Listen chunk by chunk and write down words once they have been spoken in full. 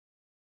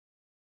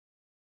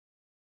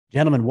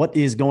Gentlemen, what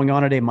is going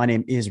on today? My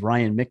name is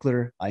Ryan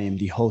Mickler. I am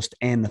the host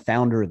and the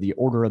founder of the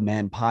Order of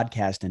Man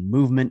podcast and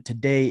movement.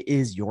 Today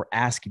is your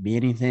Ask Me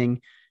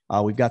Anything.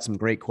 We've got some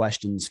great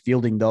questions,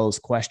 fielding those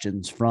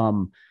questions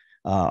from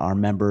our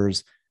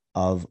members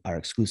of our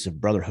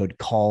exclusive brotherhood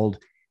called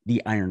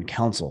the Iron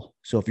Council.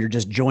 So if you're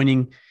just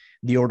joining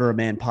the Order of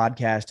Man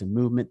podcast and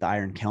movement, the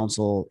Iron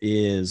Council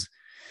is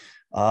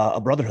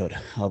a brotherhood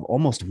of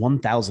almost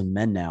 1,000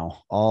 men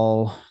now,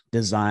 all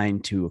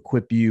designed to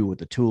equip you with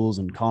the tools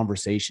and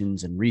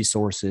conversations and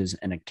resources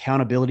and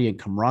accountability and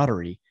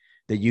camaraderie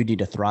that you need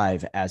to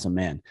thrive as a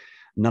man.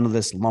 None of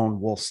this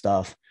lone wolf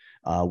stuff,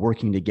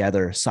 working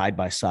together side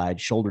by side,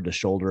 shoulder to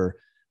shoulder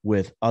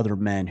with other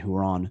men who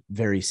are on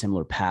very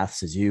similar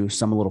paths as you,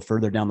 some a little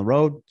further down the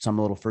road, some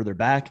a little further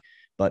back,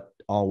 but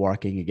all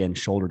walking again,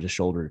 shoulder to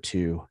shoulder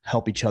to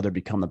help each other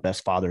become the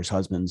best fathers,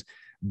 husbands,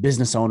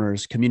 business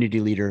owners, community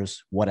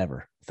leaders,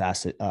 whatever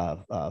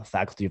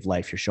faculty of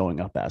life you're showing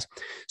up as.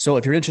 So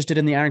if you're interested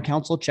in the Iron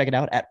Council, check it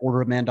out at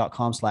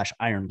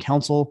orderofman.com/Iron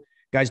Council.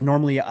 Guys,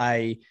 normally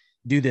I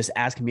do this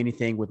Ask Me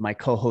Anything with my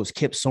co-host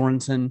Kip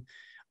Sorensen.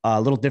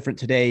 A little different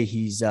today.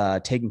 He's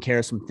taking care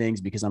of some things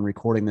because I'm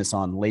recording this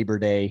on Labor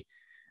Day.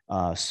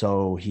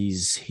 So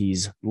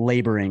he's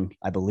laboring,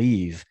 I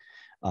believe,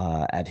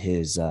 at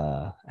his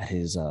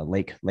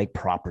lake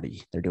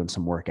property. They're doing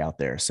some work out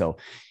there. So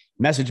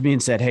messaged me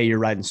and said, "Hey, you're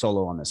riding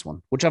solo on this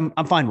one," which I'm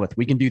fine with.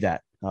 We can do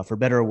that. For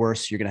better or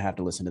worse, you're going to have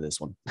to listen to this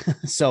one.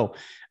 So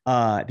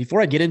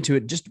before I get into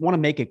it, just want to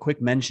make a quick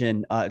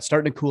mention. It's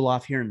starting to cool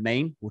off here in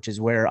Maine, which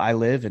is where I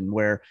live and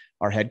where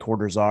our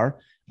headquarters are.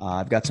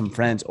 I've got some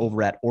friends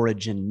over at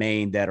Origin,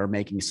 Maine that are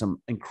making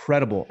some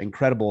incredible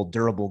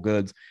durable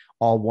goods,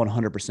 all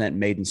 100%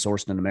 made and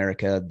sourced in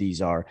America.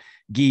 These are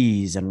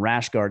gis and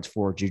rash guards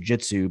for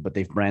jujitsu, but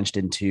they've branched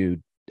into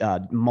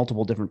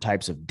multiple different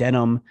types of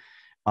denim,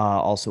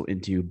 also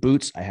into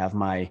boots. I have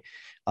my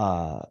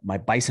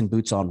bison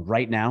boots on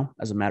right now.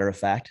 As a matter of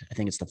fact, I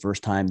think it's the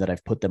first time that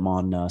I've put them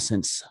on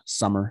since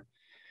summer,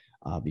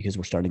 because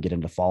we're starting to get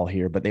into fall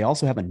here. But they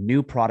also have a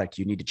new product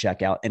you need to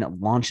check out, and it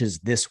launches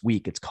this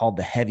week. It's called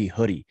the Heavy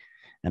Hoodie.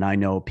 And I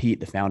know Pete,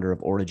 the founder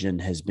of Origin,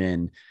 has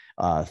been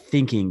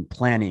thinking,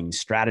 planning,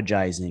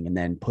 strategizing, and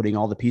then putting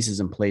all the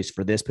pieces in place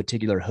for this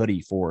particular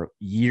hoodie for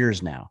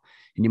years now.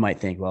 And you might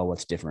think, well,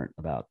 what's different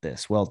about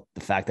this? Well,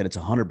 the fact that it's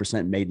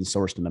 100% made and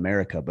sourced in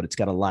America, but it's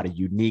got a lot of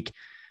unique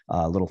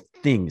little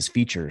things,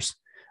 features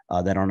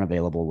that aren't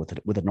available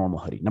with a normal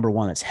hoodie. Number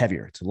one, it's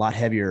heavier. It's a lot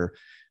heavier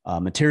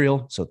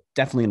material. So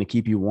definitely going to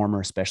keep you warmer,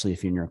 especially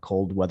if you're in your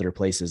cold weather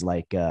places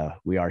like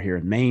we are here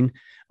in Maine.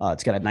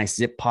 It's got a nice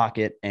zip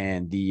pocket,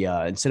 and the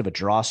instead of a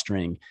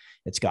drawstring,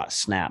 it's got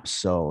snaps.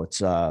 So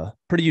it's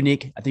pretty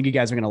unique. I think you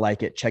guys are going to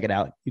like it. Check it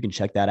out. You can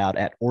check that out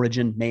at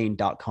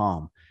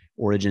originmaine.com,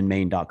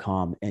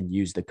 and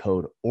use the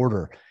code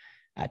ORDER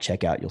at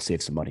checkout. You'll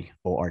save some money,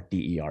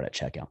 ORDER at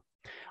checkout.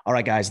 All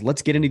right, guys,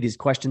 let's get into these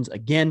questions.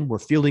 Again, we're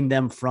fielding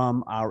them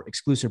from our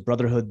exclusive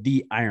brotherhood,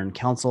 the Iron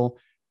Council,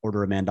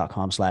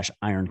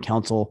 orderofman.com/Iron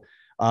Council.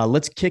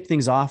 Let's kick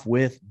things off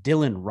with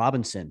Dylan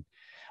Robinson.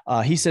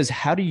 He says,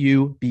 how do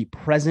you be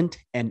present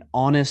and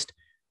honest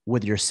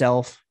with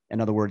yourself? In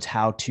other words,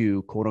 how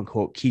to, quote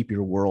unquote, keep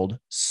your world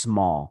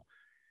small.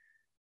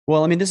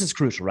 Well, I mean, this is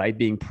crucial, right?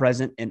 Being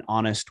present and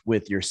honest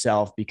with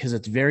yourself, because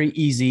it's very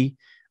easy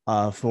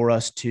for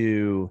us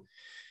to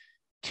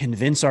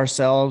convince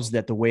ourselves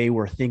that the way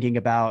we're thinking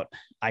about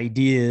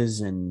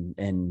ideas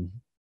and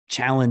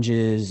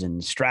challenges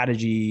and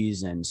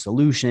strategies and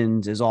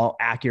solutions is all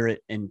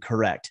accurate and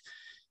correct.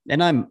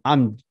 And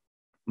I'm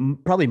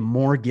probably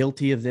more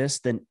guilty of this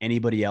than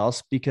anybody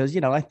else because,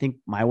 I think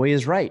my way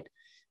is right.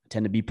 I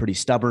tend to be pretty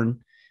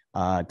stubborn,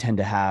 tend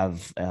to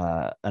have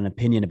an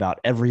opinion about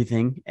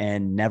everything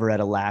and never at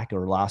a lack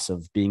or loss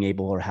of being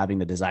able or having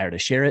the desire to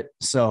share it.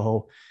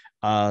 So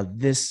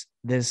this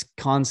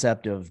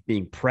concept of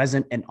being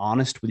present and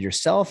honest with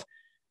yourself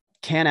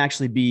can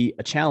actually be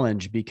a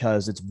challenge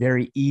because it's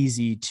very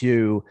easy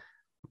to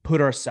put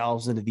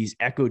ourselves into these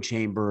echo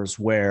chambers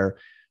where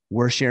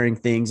we're sharing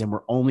things and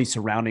we're only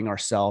surrounding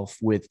ourselves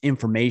with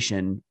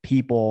information,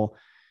 people,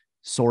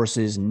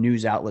 sources,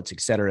 news outlets,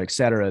 et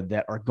cetera,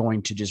 that are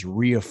going to just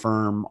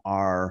reaffirm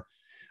our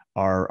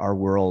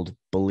world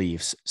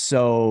beliefs.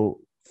 So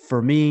for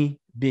me,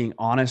 being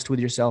honest with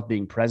yourself,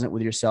 being present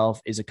with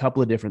yourself is a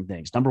couple of different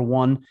things. Number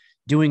one,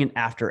 doing an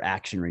after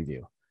action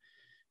review.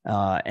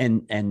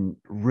 And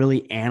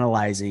really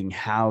analyzing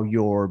how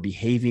you're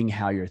behaving,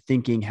 how you're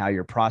thinking, how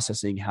you're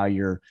processing, how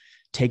you're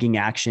taking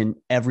action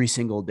every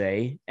single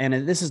day. And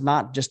this is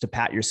not just to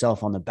pat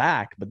yourself on the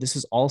back, but this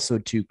is also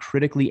to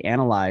critically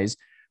analyze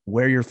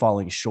where you're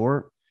falling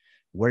short,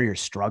 where you're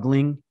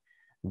struggling,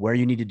 where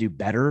you need to do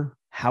better,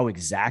 how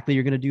exactly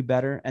you're going to do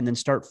better, and then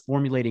start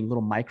formulating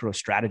little micro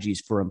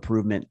strategies for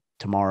improvement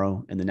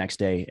tomorrow and the next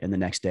day and the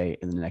next day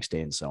and the next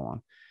day and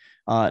so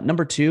on.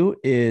 Number two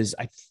is,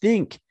 I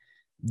think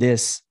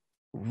this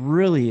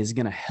really is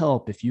going to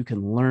help if you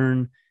can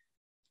learn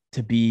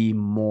to be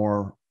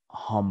more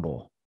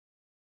humble.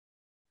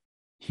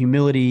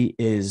 Humility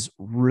is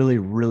really,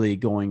 really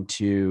going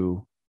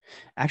to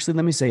Actually,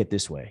 let me say it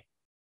this way.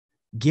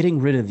 Getting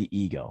rid of the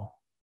ego,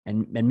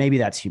 and maybe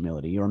that's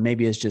humility, or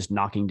maybe it's just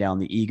knocking down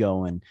the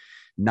ego and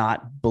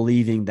not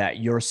believing that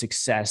your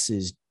success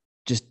is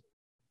just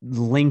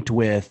linked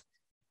with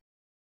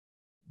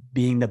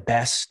being the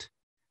best,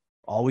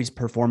 always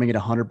performing at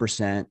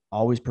 100%,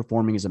 always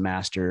performing as a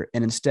master,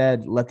 and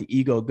instead let the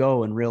ego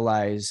go and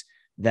realize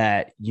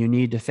that you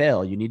need to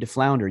fail, you need to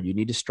flounder, you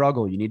need to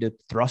struggle, you need to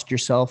thrust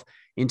yourself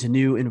into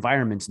new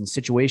environments and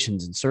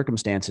situations and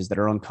circumstances that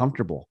are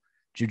uncomfortable.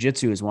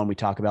 Jiu-jitsu is one we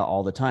talk about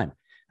all the time.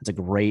 That's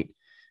a great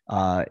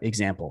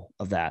example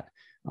of that.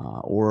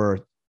 Or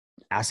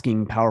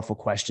asking powerful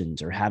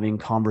questions, or having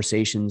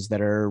conversations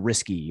that are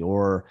risky,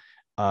 or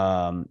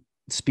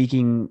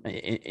speaking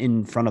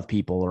in front of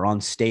people or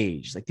on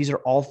stage. Like, these are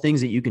all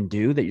things that you can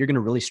do that you're going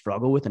to really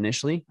struggle with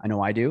initially. I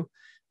know I do.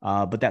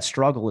 But that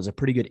struggle is a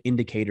pretty good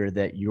indicator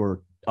that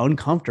you're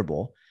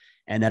uncomfortable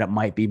and that it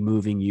might be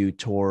moving you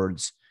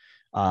towards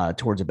a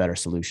better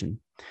solution.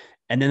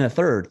 And then the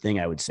third thing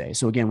I would say,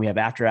 so again, we have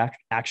after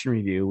action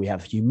review, we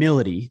have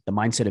humility, the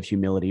mindset of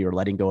humility, or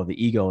letting go of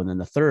the ego. And then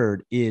the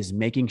third is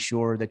making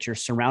sure that you're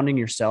surrounding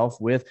yourself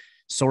with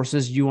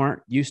sources you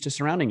aren't used to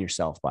surrounding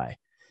yourself by,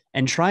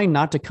 and trying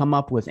not to come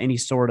up with any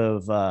sort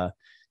of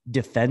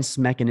defense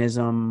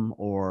mechanism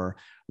or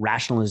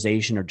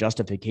rationalization or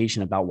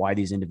justification about why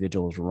these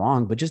individuals were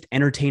wrong, but just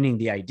entertaining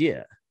the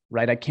idea,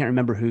 right? I can't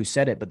remember who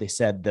said it, but they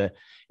said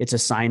it's a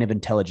sign of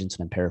intelligence,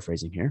 and I'm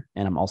paraphrasing here,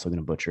 and I'm also going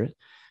to butcher it,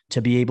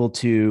 to be able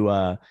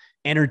to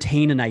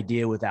entertain an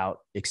idea without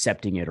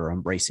accepting it or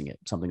embracing it,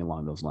 something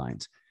along those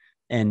lines.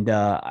 And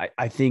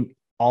I think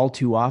all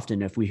too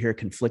often, if we hear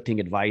conflicting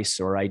advice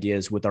or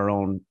ideas with our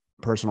own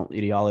personal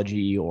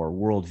ideology or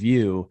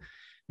worldview,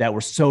 that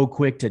we're so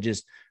quick to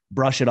just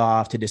brush it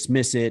off, to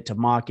dismiss it, to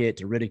mock it,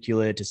 to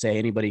ridicule it, to say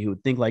anybody who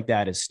would think like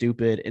that is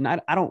stupid. And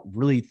I don't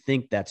really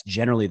think that's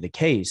generally the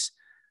case.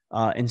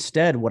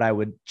 Instead, what I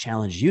would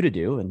challenge you to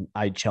do, and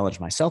I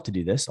challenge myself to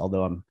do this,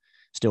 although I'm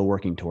still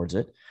working towards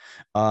it,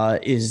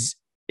 is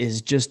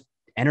just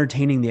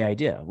entertaining the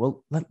idea.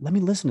 Well, let me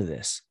listen to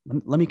this.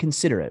 Let me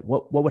consider it.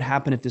 What would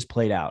happen if this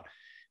played out?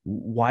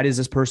 Why does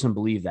this person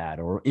believe that?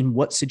 Or in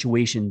what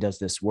situation does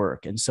this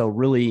work? And so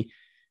really,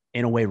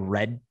 in a way,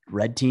 red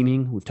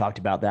teaming, we've talked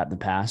about that in the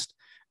past,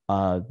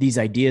 these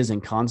ideas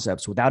and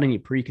concepts without any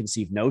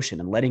preconceived notion,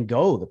 and letting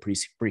go of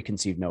the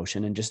preconceived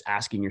notion and just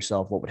asking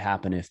yourself what would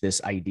happen if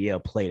this idea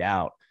played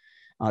out.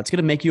 It's going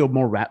to make you a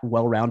more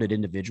well-rounded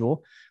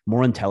individual,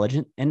 more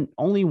intelligent, and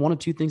only one of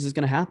two things is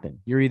going to happen.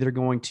 You're either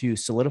going to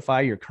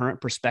solidify your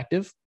current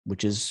perspective,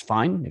 which is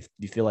fine if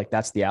you feel like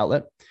that's the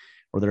outlet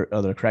or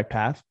the correct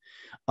path,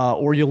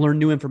 or you'll learn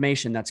new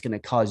information that's going to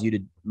cause you to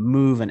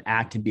move and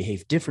act and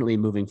behave differently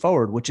moving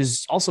forward, which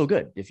is also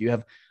good. If you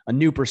have a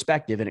new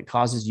perspective and it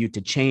causes you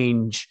to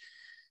change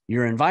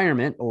your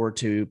environment or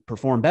to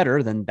perform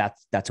better, then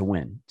that's a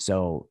win.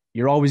 So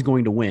you're always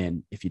going to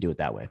win if you do it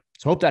that way.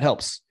 So I hope that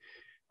helps.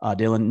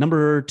 Dylan.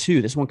 Number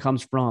 2, this one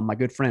comes from my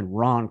good friend,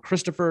 Ron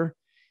Christopher.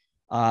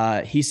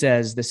 He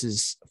says, this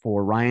is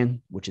for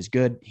Ryan, which is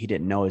good. He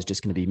didn't know it was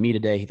just going to be me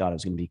today. He thought it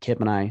was going to be Kip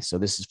and I. So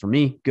this is for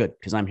me. Good,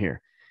 because I'm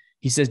here.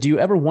 He says, do you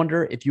ever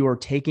wonder if you are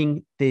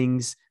taking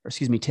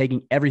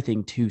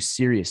everything too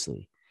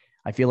seriously?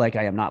 I feel like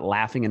I am not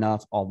laughing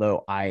enough,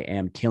 although I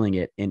am killing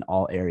it in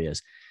all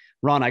areas.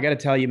 Ron, I got to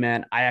tell you,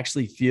 man, I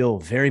actually feel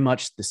very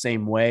much the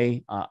same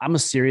way. I'm a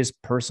serious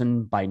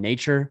person by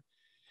nature.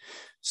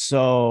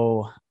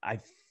 So I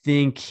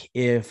think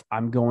if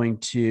I'm going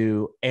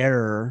to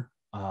err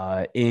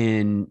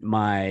in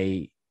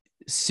my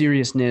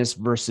seriousness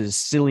versus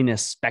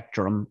silliness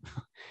spectrum,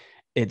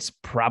 it's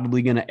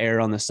probably going to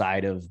err on the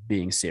side of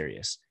being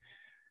serious,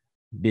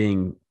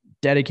 being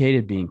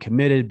dedicated, being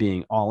committed,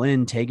 being all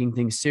in, taking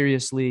things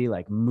seriously,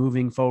 like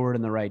moving forward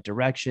in the right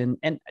direction.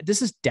 And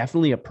this is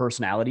definitely a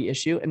personality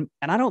issue. And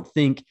I don't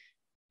think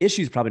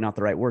issue is probably not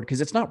the right word,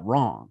 because it's not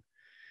wrong.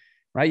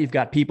 Right? You've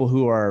got people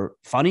who are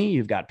funny.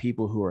 You've got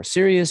people who are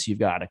serious. You've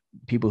got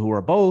people who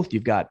are both.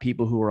 You've got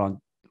people who are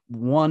on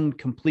one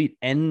complete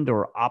end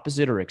or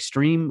opposite or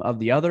extreme of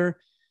the other.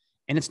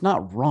 And it's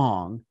not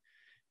wrong.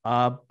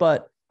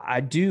 But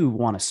I do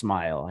want to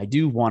smile. I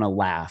do want to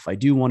laugh. I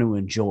do want to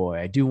enjoy.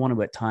 I do want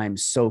to at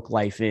times soak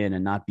life in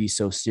and not be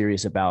so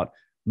serious about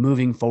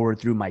moving forward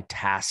through my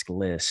task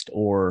list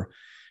or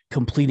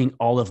completing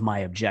all of my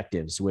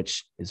objectives,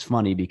 which is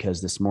funny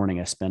because this morning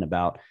I spent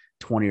about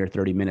 20 or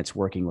 30 minutes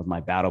working with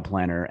my battle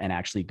planner and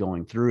actually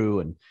going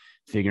through and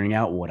figuring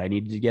out what I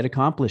needed to get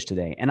accomplished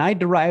today. And I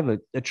derive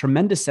a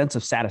tremendous sense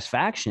of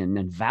satisfaction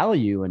and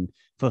value and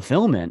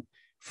fulfillment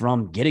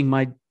from getting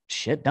my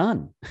shit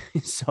done.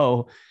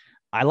 So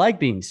I like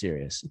being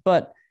serious,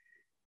 but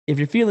if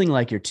you're feeling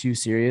like you're too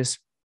serious,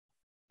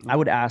 I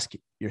would ask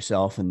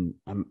yourself, and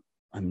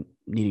I'm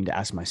needing to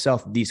ask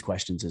myself these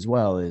questions as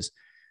well, is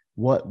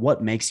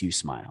what makes you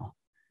smile?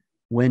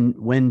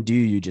 When do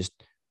you just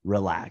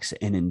relax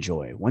and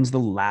enjoy? When's the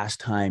last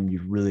time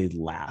you really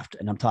laughed?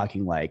 And I'm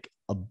talking like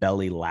a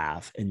belly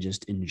laugh and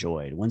just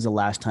enjoyed. When's the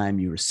last time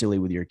you were silly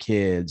with your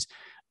kids,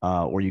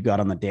 or you got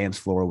on the dance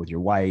floor with your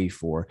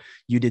wife, or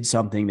you did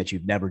something that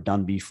you've never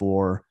done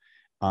before.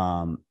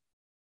 And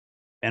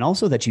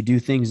also that you do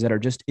things that are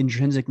just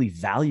intrinsically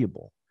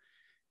valuable.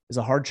 As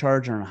a hard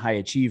charger and a high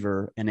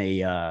achiever and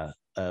a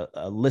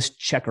list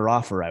checker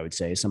offer, I would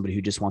say, somebody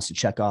who just wants to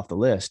check off the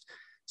list,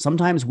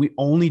 sometimes we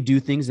only do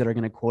things that are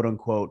going to quote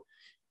unquote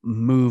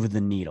move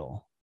the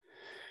needle.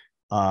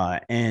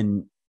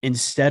 And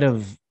instead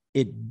of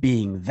it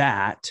being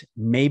that,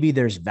 maybe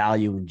there's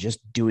value in just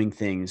doing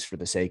things for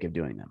the sake of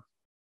doing them.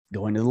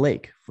 Going to the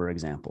lake, for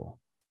example.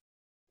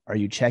 Are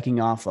you checking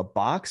off a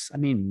box? I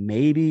mean,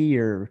 maybe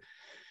you're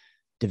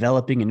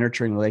developing and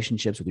nurturing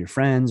relationships with your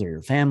friends or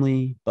your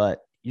family, but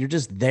you're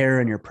just there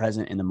and you're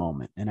present in the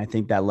moment. And I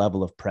think that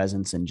level of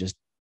presence and just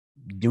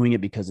doing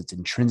it because it's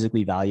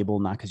intrinsically valuable,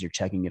 not because you're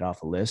checking it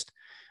off a list,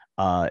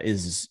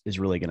 is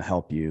really going to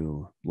help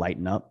you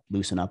lighten up,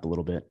 loosen up a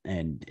little bit,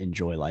 and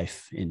enjoy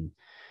life in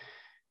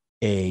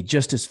a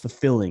just as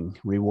fulfilling,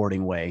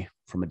 rewarding way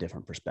from a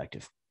different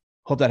perspective.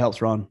 Hope that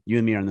helps, Ron. You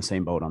and me are in the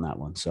same boat on that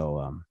one.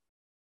 So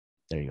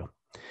there you go.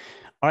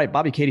 All right.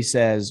 Bobby Katie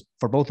says,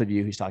 for both of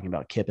you, he's talking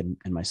about Kip and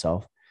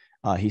myself.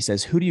 He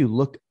says, who do you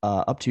look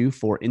up to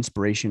for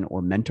inspiration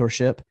or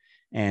mentorship?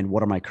 And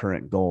what are my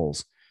current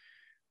goals?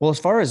 Well, as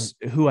far as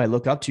who I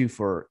look up to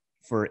for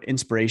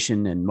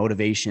inspiration and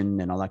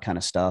motivation and all that kind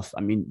of stuff,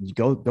 I mean, you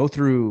go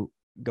through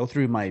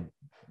my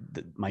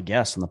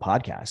guests on the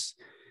podcast.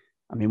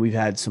 I mean, we've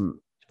had some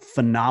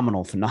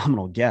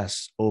phenomenal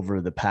guests over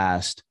the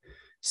past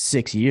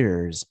 6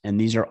 years. And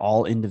these are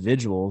all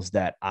individuals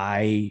that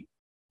I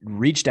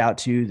reached out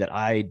to, that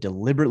I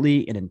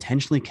deliberately and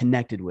intentionally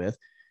connected with,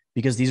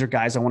 because these are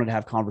guys I wanted to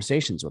have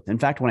conversations with. In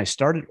fact, when I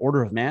started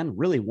Order of Man,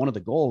 really one of the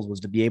goals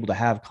was to be able to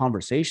have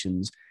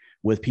conversations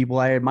with people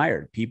I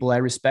admired, people I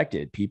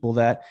respected, people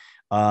that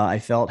I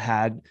felt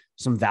had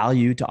some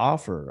value to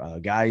offer,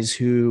 guys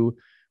who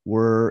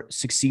were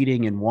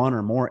succeeding in one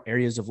or more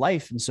areas of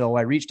life. And so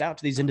I reached out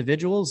to these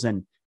individuals,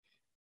 and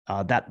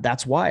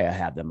that's why I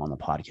had them on the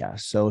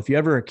podcast. So if you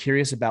ever are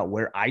curious about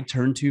where I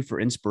turn to for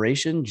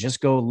inspiration,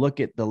 just go look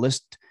at the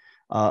list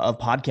of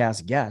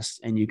podcast guests,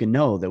 and you can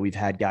know that we've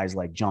had guys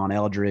like John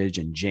Eldridge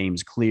and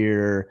James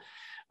Clear,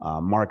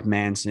 Mark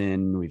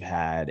Manson. We've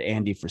had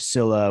Andy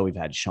Frisilla. We've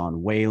had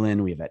Sean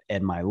Whalen. We've had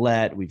Ed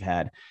Milet. We've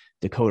had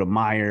Dakota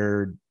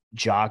Meyer,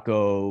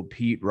 Jocko,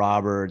 Pete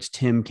Roberts,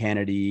 Tim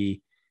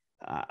Kennedy,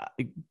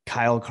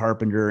 Kyle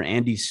Carpenter,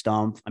 Andy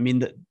Stumpf. I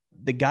mean,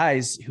 the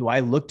guys who I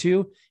look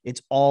to,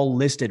 it's all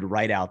listed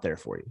right out there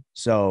for you.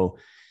 So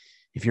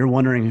if you're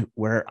wondering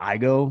where I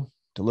go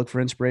to look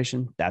for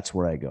inspiration, that's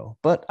where I go.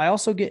 But I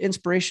also get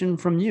inspiration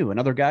from you and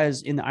other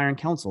guys in the Iron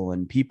Council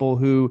and people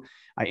who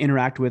I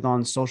interact with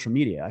on social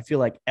media. I feel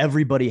like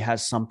everybody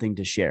has something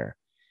to share.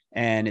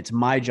 And it's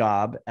my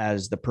job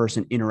as the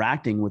person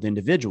interacting with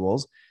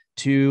individuals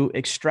to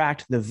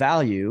extract the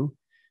value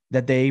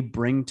that they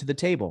bring to the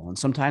table. And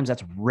sometimes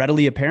that's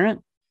readily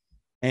apparent,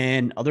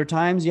 and other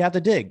times you have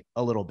to dig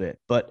a little bit,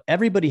 but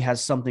everybody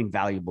has something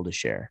valuable to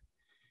share.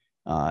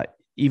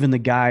 Even the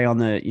guy on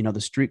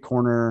the street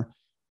corner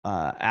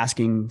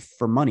asking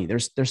for money,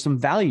 there's some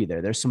value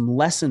there. There's some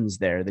lessons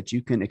there that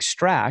you can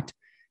extract,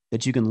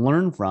 that you can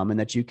learn from, and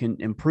that you can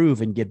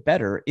improve and get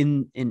better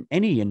in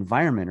any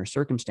environment or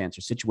circumstance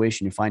or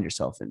situation you find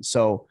yourself in.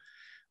 So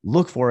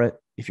look for it.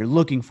 If you're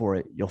looking for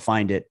it, you'll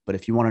find it. But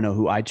if you want to know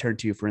who I turn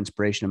to for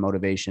inspiration and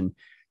motivation,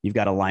 you've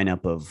got a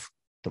lineup of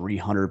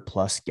 300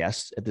 plus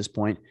guests at this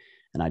point,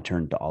 and I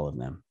turn to all of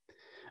them.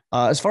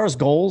 As far as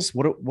goals,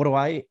 what do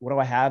I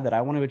have that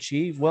I want to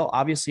achieve? Well,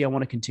 obviously I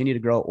want to continue to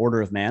grow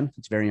Order of Man.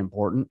 It's very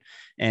important.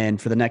 And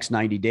for the next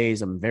 90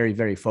 days, I'm very,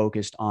 very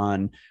focused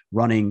on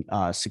running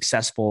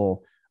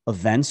successful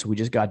events. We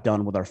just got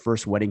done with our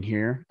first wedding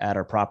here at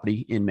our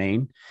property in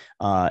Maine.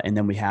 And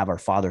then we have our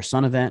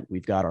father-son event.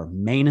 We've got our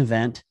main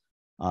event.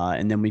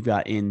 And then we've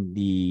got in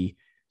the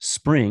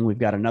spring, we've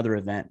got another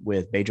event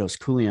with Bejos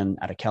Kulian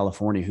out of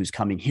California, who's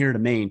coming here to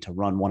Maine to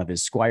run one of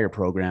his Squire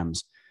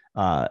programs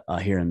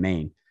here in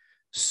Maine.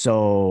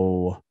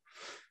 So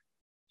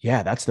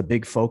yeah, that's the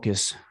big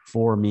focus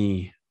for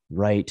me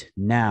right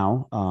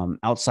now.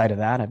 Outside of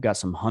that, I've got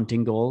some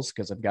hunting goals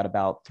because I've got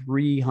about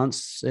 3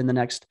 hunts in the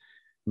next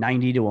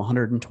 90 to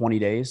 120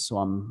 days. So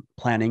I'm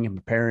planning and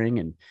preparing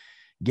and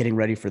getting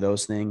ready for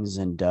those things.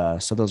 And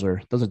so those are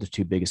the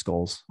two biggest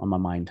goals on my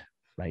mind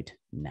right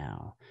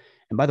now.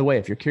 And by the way,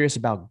 if you're curious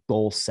about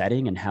goal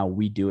setting and how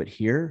we do it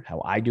here,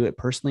 how I do it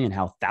personally, and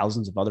how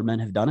thousands of other men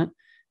have done it,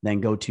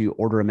 then go to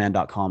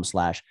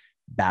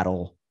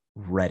orderofman.com/battle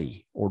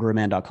ready,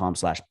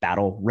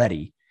 orderofman.com/battle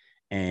ready.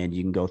 And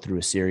you can go through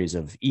a series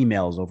of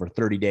emails over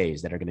 30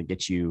 days that are going to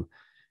get you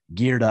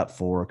geared up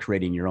for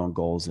creating your own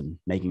goals and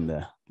making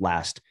the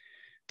last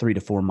 3 to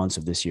 4 months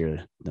of this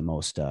year the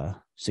most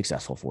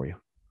successful for you,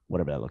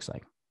 whatever that looks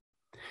like.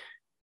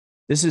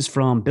 This is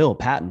from Bill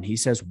Patton. He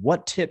says,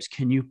 what tips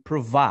can you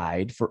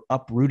provide for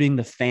uprooting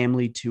the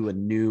family to a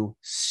new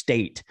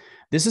state?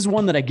 This is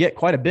one that I get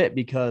quite a bit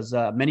because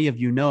many of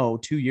you know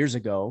 2 years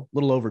ago, a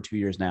little over 2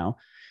 years now,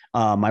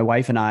 my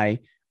wife and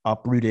I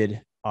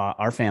uprooted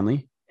our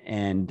family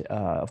and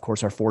of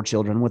course, our 4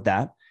 children with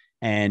that,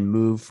 and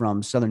moved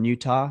from Southern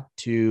Utah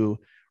to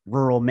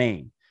rural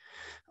Maine.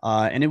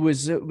 And it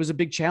was a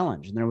big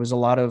challenge, and there was a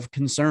lot of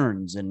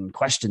concerns and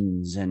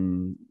questions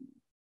and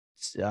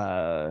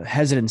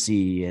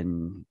hesitancy,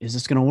 and is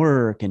this going to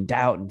work, and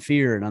doubt and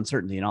fear and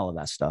uncertainty and all of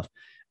that stuff.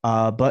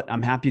 But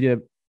I'm happy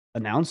to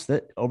announce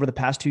that over the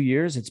past 2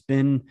 years, it's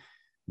been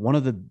one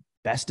of the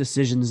best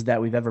decisions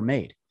that we've ever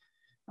made.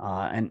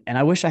 And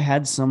I wish I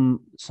had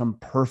some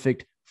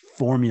perfect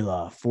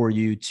formula for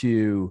you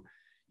to,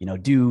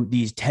 do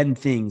these 10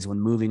 things when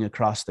moving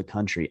across the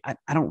country.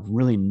 I don't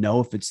really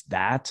know if it's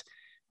that.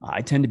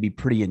 I tend to be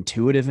pretty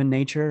intuitive in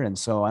nature. And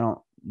so I don't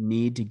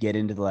need to get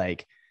into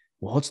like,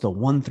 well, what's the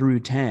 1 through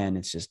 10?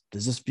 It's just,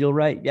 does this feel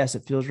right? Yes,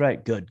 it feels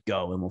right. Good,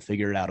 go. And we'll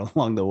figure it out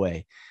along the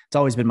way. It's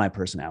always been my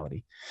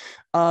personality.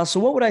 So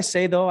what would I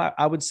say though?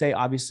 I would say,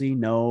 obviously,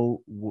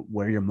 know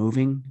where you're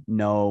moving,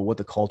 know what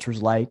the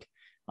culture's like.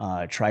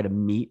 Try to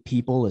meet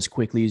people as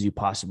quickly as you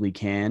possibly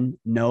can.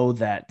 Know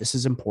that this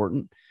is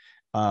important,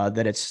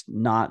 that it's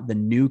not the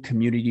new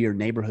community or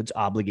neighborhood's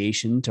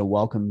obligation to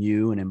welcome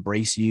you and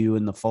embrace you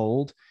in the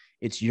fold.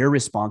 It's your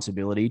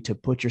responsibility to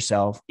put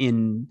yourself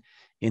in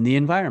the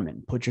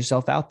environment, put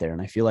yourself out there.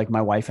 And I feel like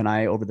my wife and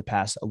I, over the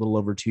past a little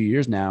over 2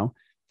 years now,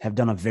 have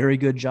done a very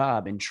good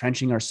job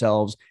entrenching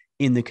ourselves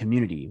in the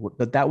community.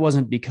 But that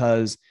wasn't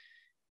because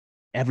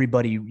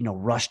everybody,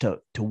 rushed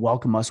to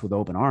welcome us with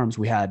open arms.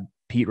 We had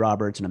Pete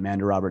Roberts and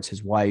Amanda Roberts,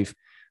 his wife,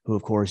 who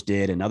of course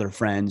did, and other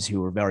friends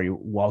who were very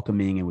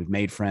welcoming, and we've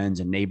made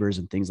friends and neighbors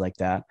and things like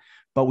that.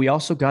 But we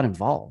also got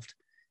involved.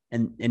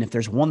 And if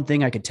there's one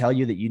thing I could tell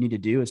you that you need to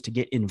do, is to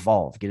get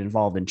involved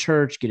in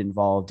church, get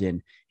involved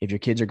in, if your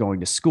kids are going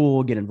to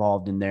school, get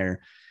involved in their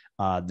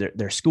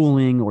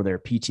schooling or their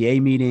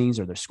PTA meetings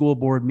or their school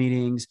board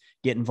meetings,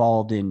 get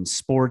involved in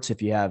sports.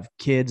 If you have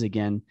kids,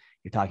 again,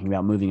 you're talking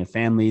about moving a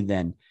family,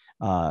 then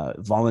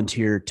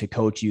volunteer to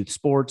coach youth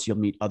sports. You'll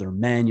meet other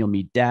men, you'll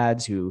meet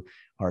dads who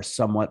are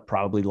somewhat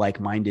probably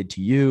like-minded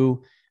to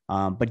you,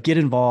 but get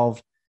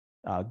involved,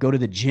 go to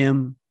the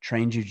gym,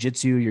 train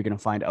jujitsu. You're going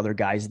to find other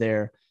guys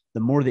there. The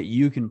more that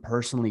you can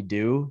personally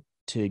do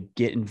to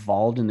get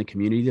involved in the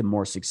community, the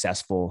more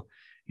successful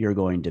you're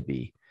going to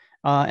be.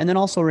 And then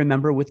also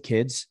remember with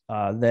kids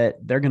that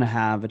they're going to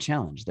have a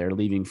challenge. They're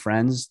leaving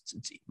friends.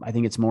 I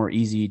think it's more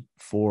easy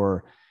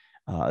for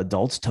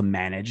adults to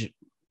manage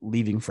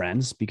leaving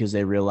friends because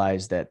they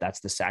realize that that's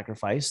the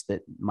sacrifice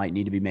that might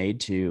need to be made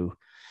to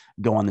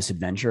go on this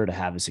adventure, to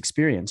have this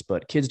experience.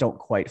 But kids don't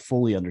quite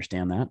fully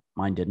understand that.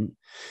 Mine didn't.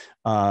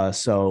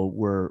 So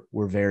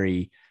we're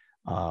very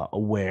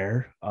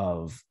aware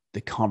of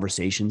the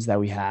conversations that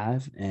we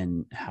have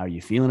and how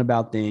you feeling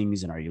about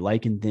things, and are you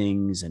liking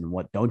things, and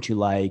what don't you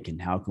like,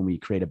 and how can we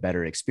create a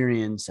better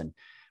experience. And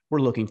we're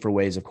looking for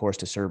ways, of course,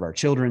 to serve our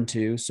children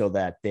too, so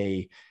that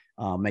they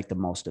make the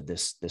most of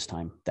this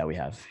time that we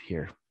have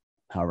here,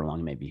 however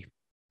long it may be.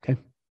 Okay.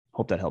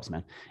 Hope that helps,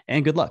 man.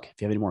 And good luck. If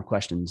you have any more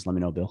questions, let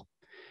me know, Bill.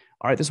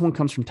 All right. This one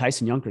comes from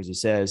Tyson Yonkers. He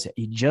says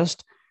he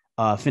just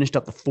finished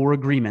up the 4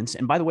 Agreements.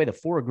 And by the way, the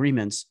 4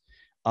 Agreements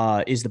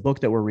is the book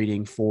that we're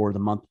reading for the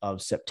month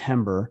of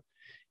September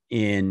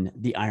in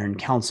the Iron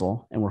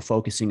Council. And we're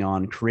focusing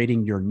on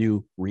creating your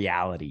new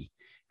reality.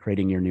 So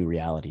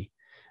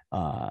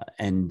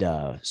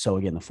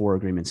again, the 4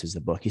 Agreements is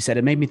the book. He said,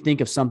 it made me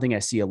think of something I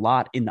see a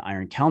lot in the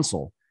Iron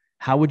Council.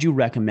 How would you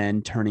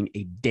recommend turning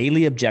a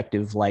daily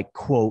objective like,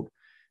 quote,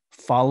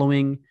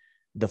 following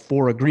the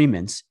 4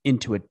 Agreements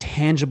into a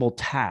tangible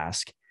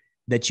task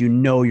that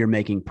you're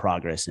making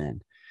progress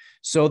in?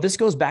 So this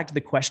goes back to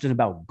the question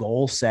about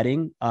goal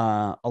setting.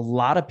 A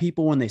lot of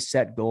people, when they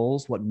set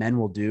goals, what men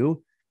will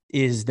do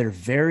is they're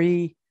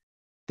very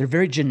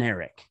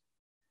generic.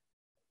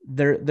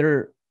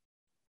 They're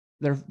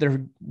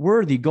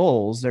worthy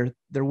goals.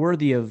 They're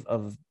worthy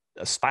of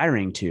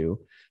aspiring to,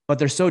 but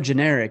they're so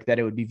generic that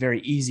it would be very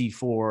easy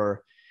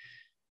for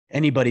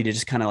anybody to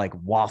just kind of like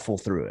waffle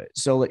through it.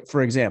 So like,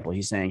 for example,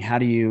 he's saying, how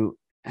do you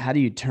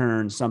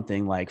turn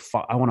something like,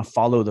 I want to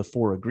follow the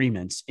 4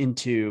 Agreements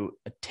into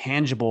a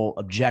tangible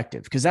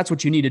objective? Because that's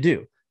what you need to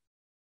do.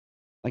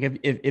 Like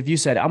if you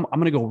said, I'm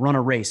going to go run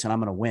a race and I'm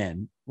going to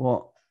win.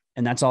 Well,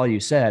 and that's all you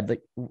said.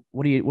 Like,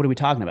 what are we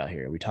talking about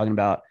here? Are we talking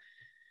about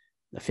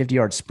a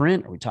 50-yard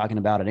sprint? Are we talking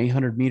about an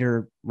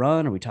 800-meter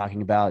run? Are we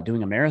talking about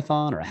doing a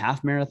marathon or a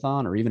half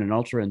marathon or even an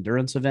ultra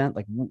endurance event?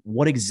 Like,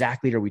 what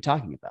exactly are we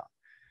talking about?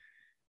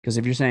 Because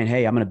if you're saying,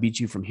 hey, I'm going to beat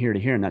you from here to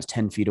here, and that's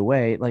 10 feet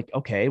away, like,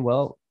 okay,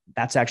 well,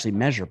 that's actually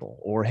measurable.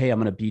 Or, hey, I'm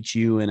going to beat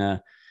you in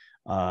a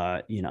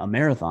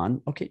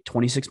marathon. Okay,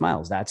 26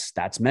 miles.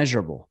 That's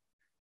measurable.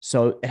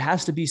 So it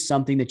has to be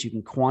something that you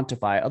can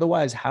quantify.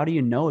 Otherwise, how do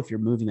you know if you're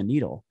moving the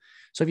needle?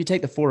 So if you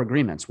take the 4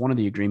 Agreements, one of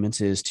the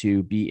agreements is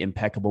to be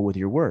impeccable with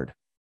your word.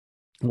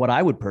 What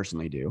I would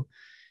personally do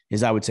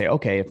is I would say,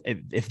 okay,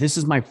 if this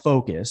is my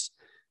focus,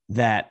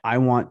 that I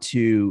want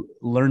to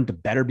learn to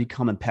better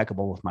become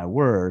impeccable with my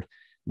word,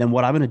 then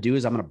what I'm going to do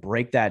is I'm going to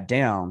break that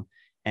down,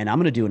 and I'm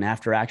going to do an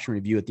after action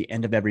review at the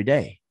end of every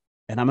day.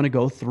 And I'm going to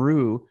go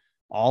through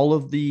all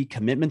of the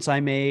commitments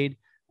I made,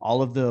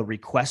 all of the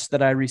requests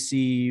that I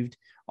received,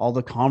 all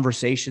the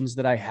conversations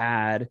that I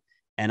had,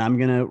 and I'm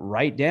going to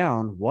write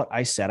down what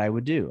I said I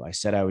would do. I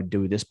said I would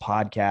do this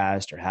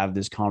podcast or have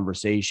this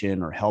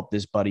conversation or help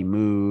this buddy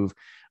move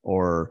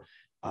or,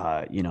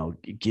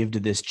 give to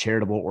this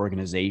charitable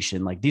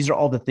organization. Like these are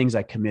all the things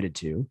I committed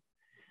to.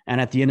 And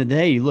at the end of the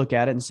day, you look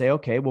at it and say,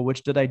 okay, well,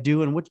 which did I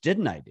do and which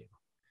didn't I do?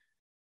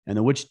 And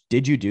the which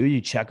did you do,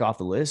 you check off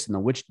the list, and the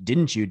which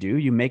didn't you do,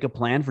 you make a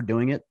plan for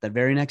doing it the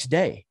very next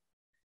day.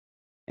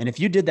 And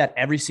if you did that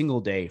every single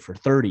day for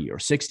 30 or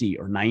 60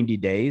 or 90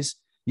 days,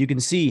 you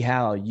can see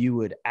how you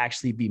would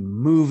actually be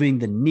moving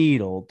the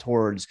needle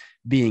towards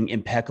being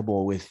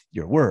impeccable with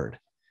your word.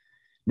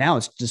 Now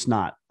it's just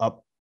not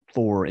up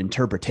for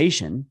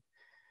interpretation.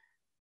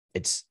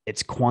 It's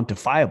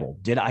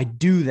quantifiable. Did I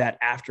do that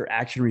after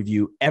action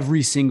review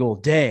every single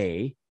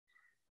day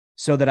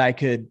so that I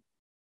could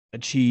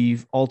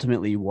achieve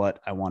ultimately what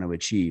I want to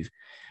achieve?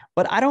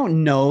 But I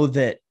don't know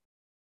that,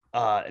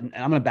 and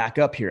I'm going to back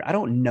up here. I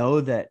don't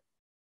know that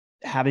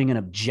having an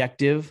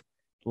objective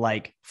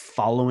like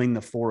following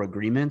the 4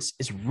 agreements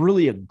is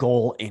really a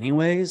goal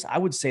anyways. I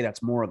would say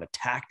that's more of a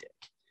tactic.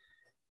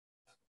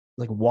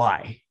 Like,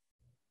 why?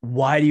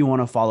 Why do you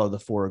want to follow the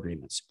 4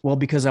 agreements? Well,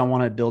 because I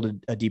want to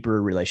build a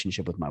deeper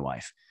relationship with my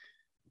wife.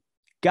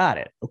 Got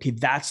it. Okay,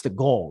 that's the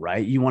goal,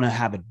 right? You want to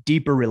have a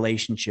deeper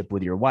relationship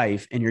with your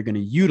wife, and you're going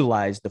to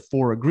utilize the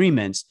 4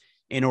 agreements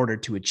in order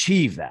to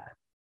achieve that.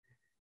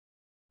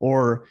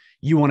 Or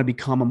you want to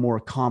become a more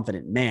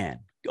confident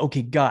man.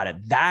 Okay, got it.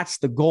 That's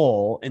the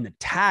goal. And the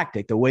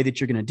tactic, the way that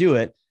you're going to do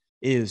it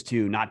is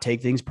to not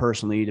take things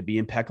personally, to be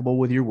impeccable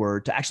with your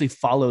word, to actually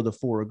follow the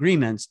 4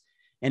 agreements.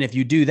 And if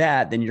you do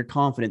that, then you're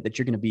confident that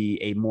you're going to be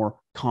a more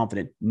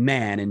confident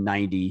man in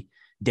 90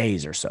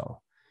 days or so.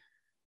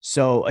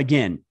 So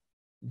again,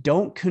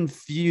 don't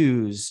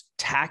confuse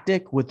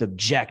tactic with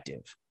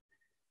objective.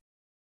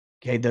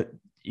 Okay,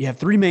 you have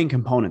 3 main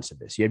components of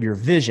this. You have your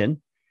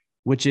vision,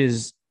 which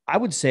is, I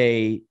would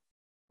say,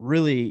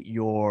 really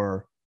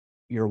your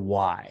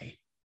why.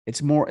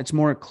 It's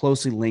more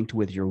closely linked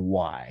with your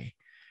why.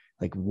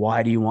 Like,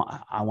 why do you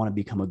I want to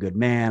become a good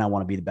man. I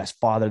want to be the best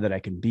father that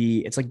I can be.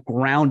 It's like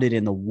grounded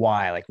in the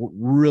why, like what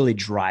really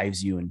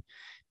drives you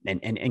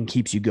and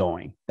keeps you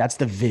going. That's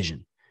the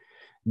vision.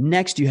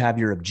 Next, you have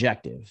your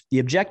objective. The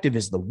objective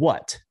is the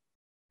what,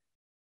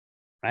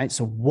 right?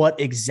 So what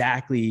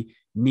exactly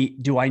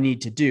do I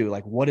need to do?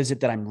 Like, what is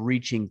it that I'm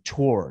reaching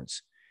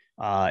towards?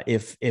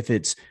 If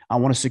it's, I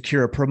want to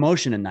secure a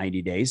promotion in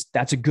 90 days,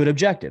 that's a good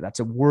objective.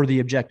 That's a worthy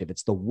objective.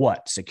 It's the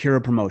what, secure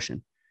a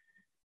promotion.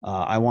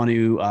 I want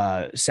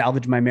to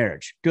salvage my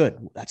marriage. Good.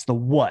 That's the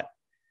what.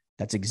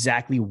 That's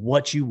exactly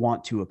what you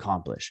want to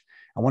accomplish.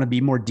 I want to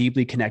be more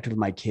deeply connected with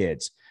my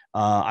kids.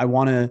 I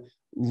want to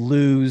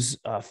lose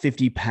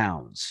 50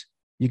 pounds.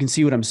 You can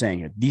see what I'm saying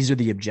here. These are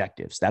the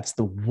objectives. That's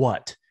the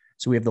what.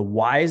 So we have the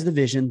why is the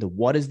vision, the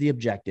what is the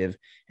objective,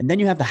 and then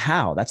you have the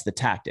how. That's the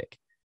tactic.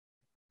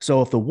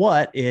 So if the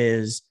what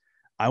is,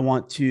 I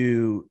want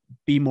to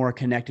be more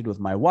connected with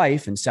my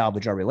wife and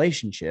salvage our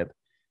relationship,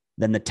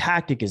 then the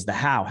tactic is the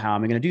how. How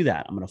am I going to do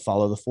that? I'm going to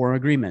follow the 4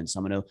 agreements.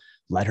 I'm going to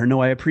let her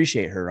know I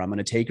appreciate her. I'm going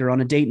to take her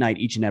on a date night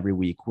each and every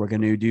week. We're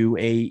going to do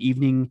a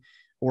evening,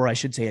 or I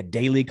should say a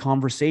daily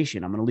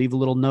conversation. I'm going to leave a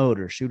little note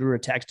or shoot her a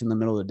text in the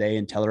middle of the day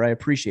and tell her I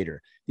appreciate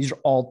her. These are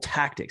all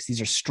tactics.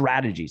 These are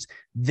strategies.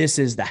 This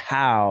is the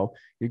how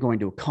you're going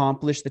to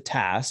accomplish the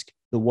task,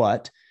 the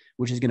what,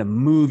 which is going to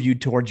move you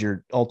towards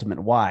your ultimate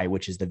why,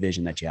 which is the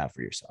vision that you have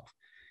for yourself.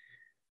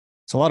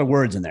 It's a lot of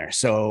words in there.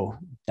 So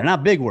they're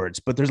not big words,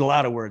 but there's a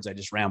lot of words I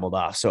just rambled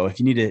off. So if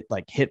you need to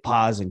like hit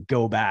pause and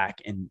go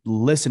back and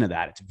listen to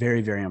that, it's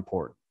very, very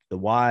important. The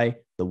why,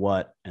 the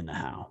what, and the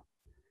how.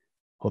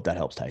 Hope that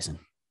helps, Tyson.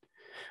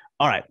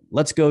 All right,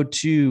 let's go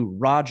to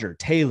Roger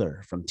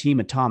Taylor from Team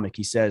Atomic.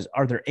 He says,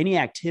 are there any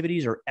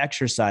activities or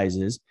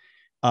exercises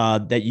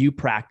that you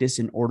practice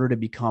in order to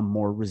become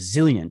more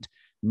resilient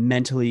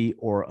mentally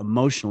or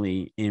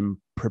emotionally in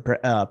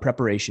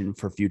preparation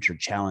for future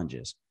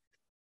challenges?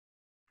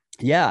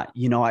 Yeah,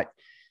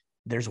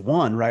 there's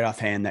one right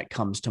offhand that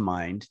comes to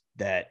mind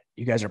that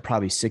you guys are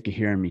probably sick of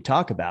hearing me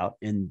talk about,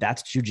 and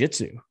that's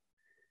jujitsu.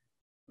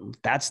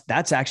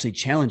 That's actually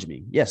challenged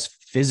me. Yes,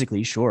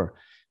 physically, sure,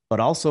 but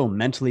also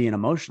mentally and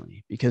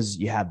emotionally, because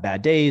you have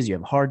bad days, you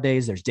have hard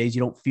days. There's days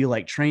you don't feel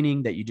like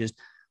training, that you just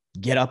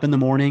get up in the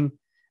morning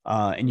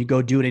and you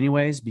go do it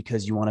anyways,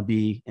 because you want to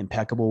be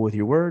impeccable with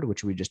your word,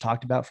 which we just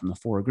talked about from the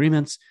 4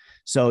 agreements.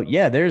 So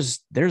yeah, there's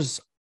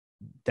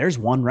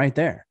one right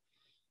there.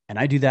 And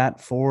I do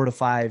that 4 to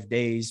 5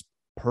 days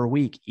per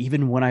week,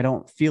 even when I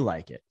don't feel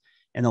like it.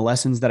 And the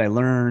lessons that I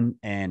learn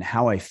and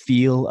how I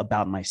feel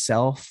about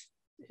myself,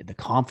 the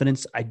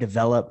confidence I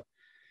develop,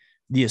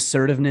 the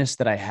assertiveness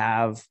that I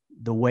have,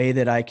 the way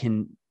that I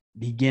can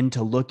begin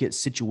to look at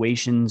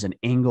situations and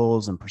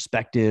angles and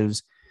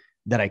perspectives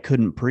that I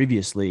couldn't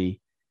previously,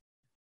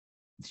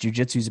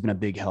 jiu-jitsu has been a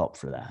big help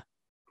for that.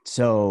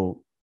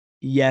 So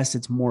yes,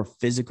 it's more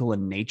physical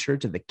in nature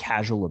to the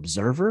casual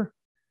observer,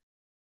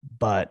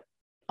 but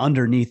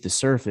underneath the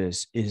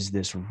surface is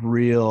this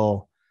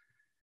real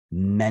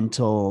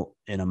mental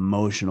and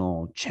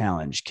emotional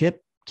challenge.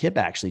 Kip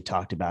actually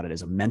talked about it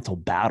as a mental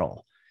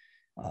battle.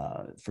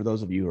 For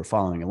those of you who are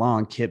following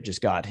along, Kip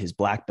just got his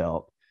black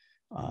belt.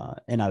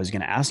 And I was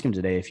going to ask him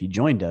today if he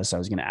joined us. I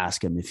was going to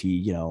ask him if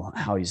he,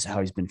 how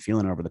he's been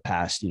feeling over the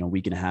past,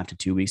 week and a half to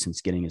 2 weeks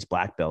since getting his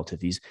black belt.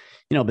 If he's,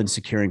 been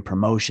securing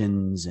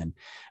promotions and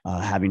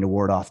having to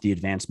ward off the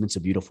advancements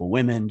of beautiful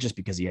women just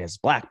because he has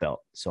black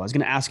belt. So I was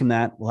going to ask him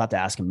that. We'll have to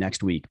ask him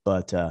next week.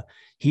 But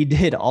he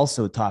did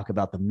also talk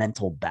about the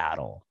mental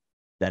battle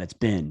that it's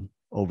been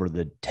over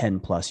the 10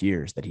 plus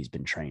years that he's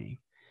been training.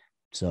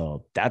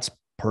 So that's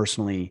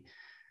personally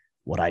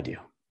what I do.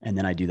 And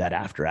then I do that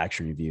after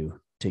action review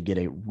to get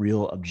a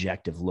real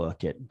objective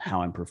look at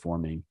how I'm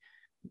performing,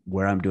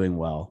 where I'm doing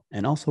well,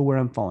 and also where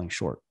I'm falling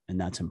short. And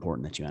that's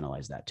important that you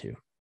analyze that too.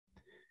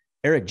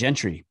 Eric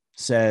Gentry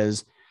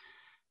says,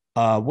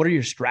 what are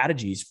your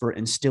strategies for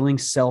instilling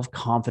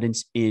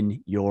self-confidence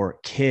in your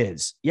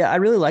kids? Yeah, I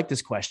really like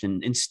this question.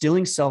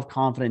 Instilling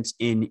self-confidence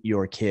in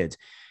your kids.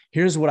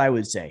 Here's what I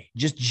would say,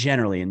 just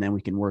generally, and then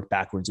we can work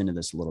backwards into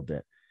this a little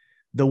bit.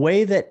 The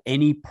way that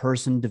any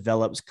person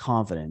develops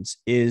confidence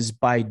is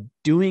by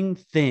doing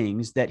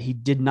things that he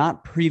did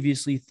not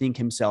previously think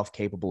himself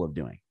capable of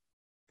doing.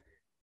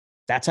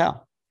 That's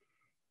how.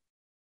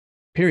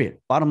 Period.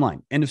 Bottom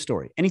line. End of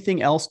story.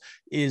 Anything else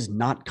is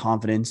not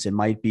confidence. It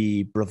might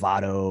be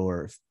bravado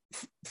or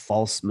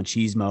false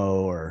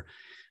machismo or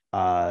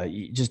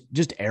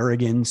just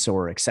arrogance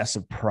or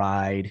excessive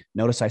pride.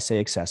 Notice I say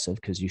excessive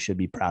because you should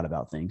be proud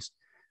about things,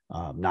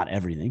 not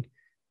everything.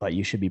 But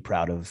you should be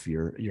proud of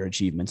your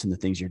achievements and the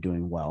things you're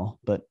doing well.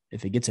 But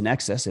if it gets in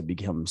excess, it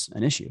becomes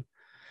an issue.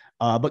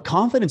 But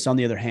confidence, on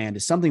the other hand,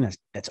 is something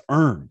that's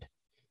earned.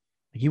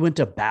 Like you went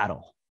to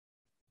battle.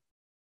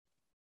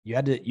 You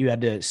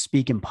had to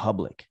speak in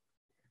public.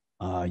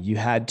 You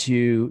had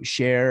to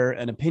share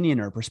an opinion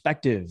or a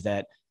perspective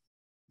that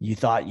you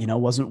thought,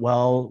 wasn't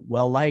well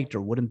liked or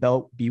wouldn't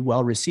be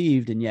well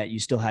received. And yet you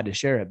still had to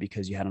share it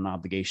because you had an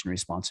obligation or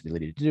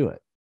responsibility to do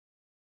it.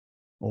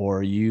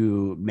 Or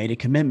you made a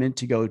commitment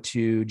to go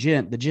to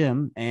the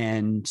gym.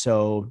 And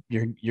so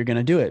you're going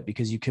to do it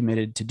because you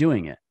committed to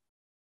doing it.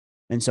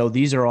 And so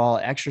these are all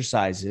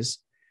exercises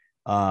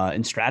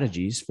and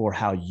strategies for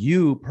how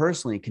you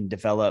personally can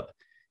develop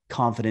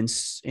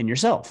confidence in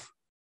yourself.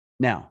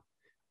 Now,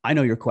 I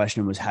know your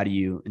question was, how do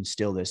you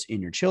instill this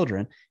in your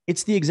children?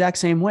 It's the exact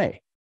same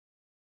way.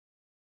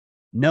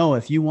 No,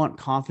 if you want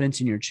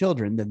confidence in your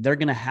children, then they're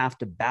going to have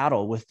to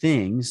battle with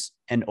things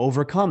and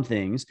overcome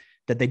things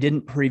that they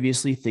didn't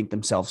previously think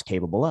themselves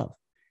capable of.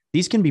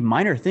 These can be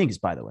minor things,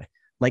 by the way,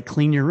 like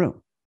clean your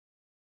room.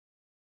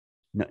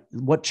 No,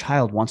 what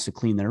child wants to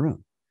clean their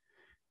room?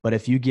 But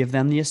if you give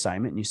them the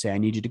assignment and you say, I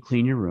need you to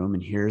clean your room,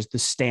 and here's the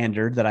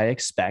standard that I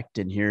expect,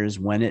 and here's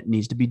when it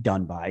needs to be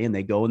done by, and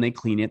they go and they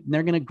clean it, and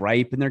they're going to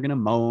gripe and they're going to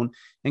moan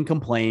and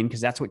complain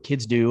because that's what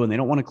kids do, and they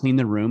don't want to clean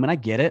their room. And I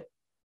get it.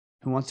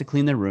 Who wants to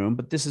clean their room?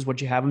 But this is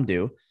what you have them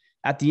do.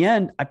 At the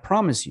end, I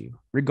promise you,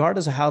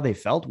 regardless of how they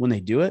felt when they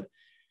do it,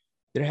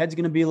 their head's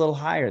going to be a little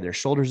higher. Their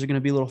shoulders are going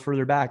to be a little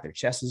further back. Their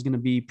chest is going to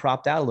be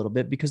propped out a little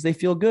bit because they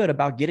feel good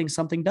about getting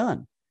something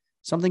done.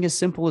 Something as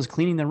simple as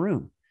cleaning their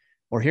room.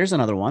 Or here's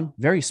another one,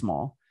 very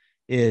small,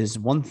 is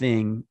one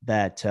thing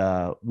that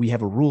we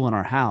have a rule in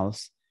our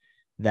house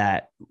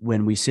that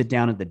when we sit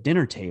down at the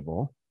dinner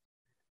table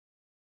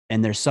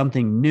and there's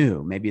something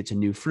new, maybe it's a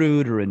new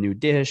fruit or a new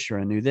dish or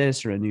a new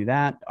this or a new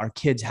that, our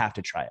kids have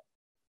to try it.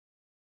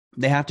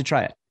 They have to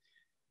try it.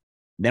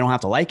 They don't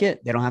have to like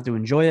it. They don't have to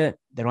enjoy it.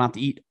 They don't have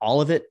to eat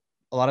all of it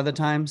a lot of the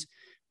times,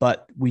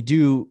 but we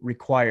do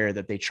require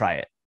that they try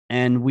it.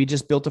 And we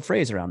just built a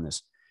phrase around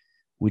this.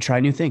 We try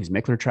new things.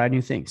 Mickler tried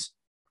new things.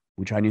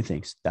 We try new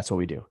things. That's what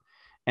we do.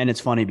 And it's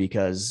funny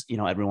because,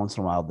 every once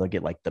in a while they'll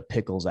get like the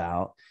pickles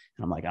out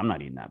and I'm like, I'm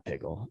not eating that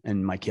pickle.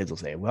 And my kids will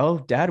say, well,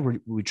 Dad,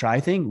 we try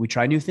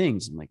new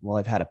things. I'm like, well,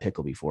 I've had a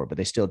pickle before, but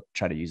they still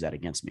try to use that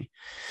against me.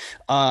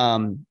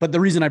 But the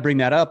reason I bring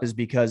that up is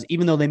because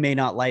even though they may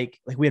not like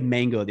we had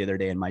mango the other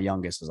day and my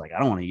youngest was like, I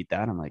don't want to eat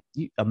that. I'm like,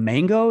 a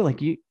mango?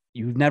 Like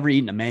you've never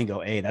eaten a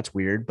mango. That's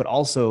weird. But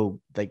also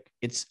like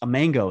it's a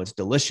mango. It's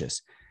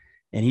delicious.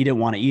 And he didn't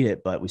want to eat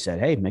it, but we said,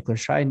 hey, Mickler,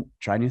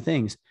 try new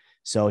things.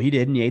 So he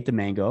did, and he ate the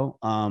mango.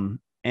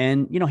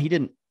 And he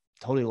didn't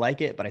totally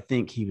like it, but I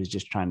think he was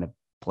just trying to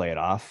play it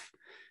off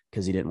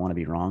because he didn't want to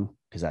be wrong,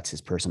 because that's his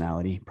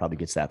personality. Probably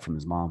gets that from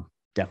his mom.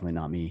 Definitely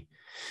not me.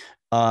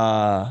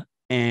 But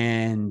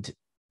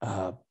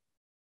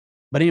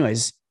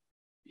anyways,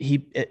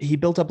 he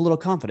built up a little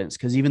confidence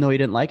because even though he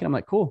didn't like it, I'm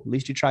like, cool, at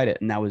least you tried it.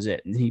 And that was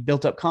it. And he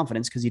built up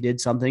confidence because he did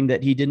something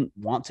that he didn't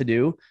want to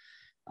do.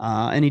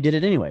 And he did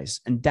it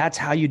anyways. And that's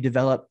how you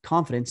develop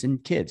confidence in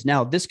kids.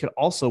 Now, this could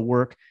also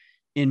work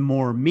in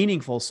more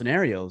meaningful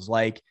scenarios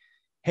like,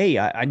 hey,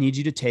 I need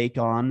you to take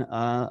on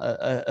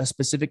a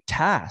specific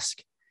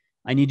task.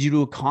 I need you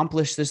to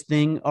accomplish this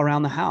thing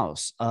around the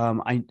house.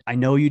 I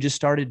know you just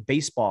started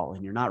baseball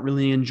and you're not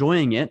really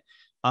enjoying it,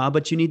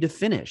 but you need to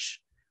finish.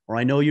 Or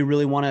I know you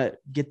really want to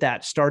get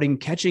that starting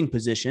catching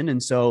position.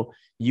 And so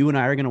you and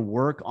I are going to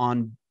work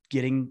on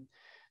getting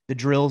the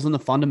drills and the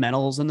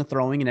fundamentals and the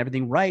throwing and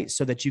everything right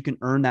so that you can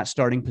earn that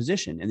starting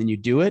position. And then you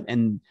do it,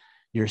 and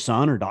your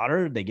son or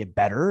daughter, they get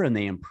better and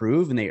they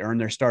improve and they earn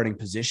their starting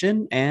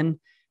position, and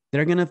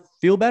they're going to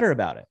feel better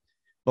about it.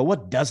 But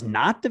what does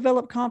not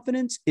develop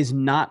confidence is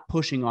not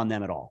pushing on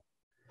them at all.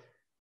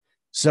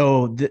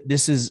 So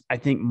this is, I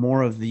think,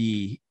 more of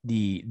the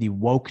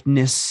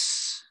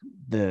wokeness,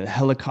 the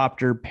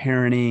helicopter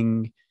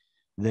parenting,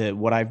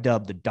 what I've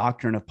dubbed the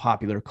doctrine of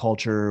popular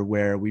culture,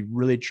 where we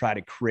really try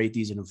to create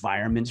these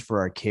environments for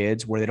our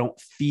kids where they don't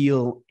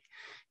feel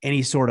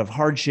any sort of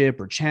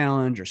hardship or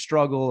challenge or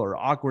struggle or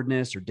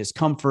awkwardness or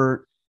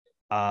discomfort.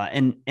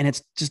 And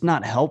it's just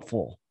not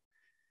helpful.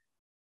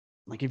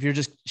 Like if you're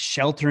just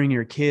sheltering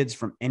your kids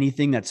from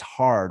anything that's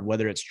hard,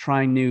 whether it's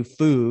trying new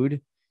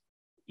food,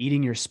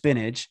 eating your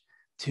spinach,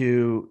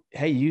 to,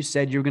 hey, you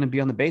said you're going to be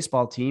on the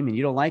baseball team and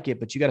you don't like it,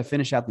 but you got to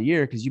finish out the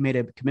year because you made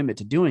a commitment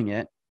to doing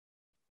it.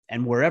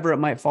 And wherever it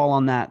might fall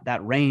on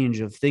that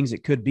range of things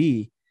it could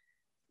be,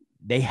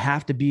 they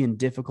have to be in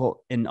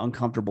difficult and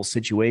uncomfortable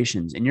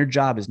situations. And your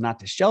job is not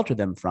to shelter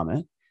them from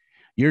it.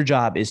 Your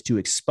job is to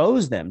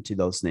expose them to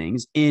those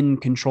things in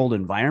controlled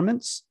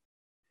environments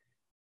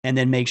and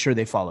then make sure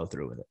they follow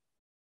through with it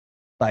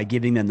by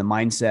giving them the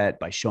mindset,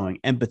 by showing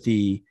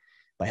empathy,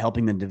 by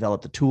helping them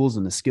develop the tools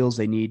and the skills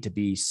they need to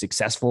be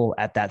successful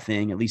at that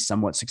thing, at least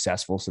somewhat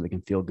successful, so they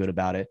can feel good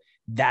about it.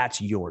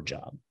 That's your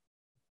job.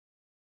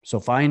 So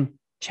find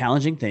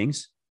challenging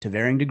things to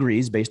varying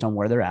degrees based on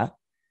where they're at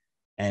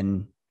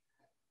and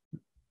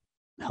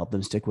help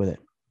them stick with it,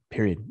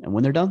 period. And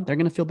when they're done, they're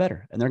going to feel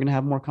better and they're going to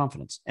have more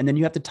confidence. And then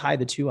you have to tie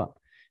the two up.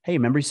 Hey,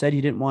 remember you said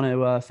you didn't want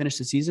to finish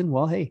the season?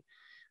 Well, hey,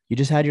 you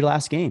just had your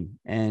last game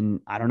and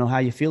I don't know how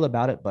you feel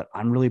about it, but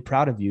I'm really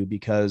proud of you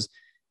because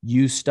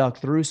you stuck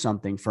through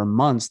something for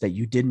months that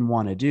you didn't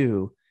want to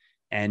do.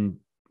 And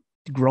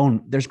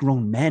there's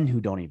grown men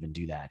who don't even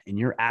do that. And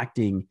you're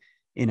acting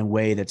in a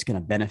way that's going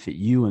to benefit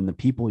you and the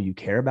people you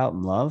care about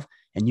and love.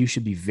 And you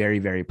should be very,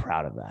 very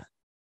proud of that.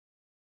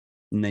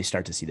 And they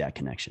start to see that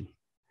connection.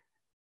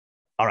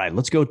 All right,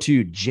 let's go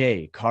to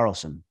Jay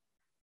Carlson.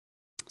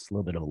 It's a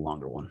little bit of a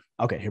longer one.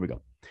 Okay, here we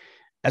go.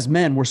 As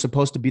men, we're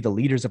supposed to be the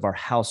leaders of our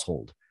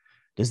household.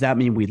 Does that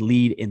mean we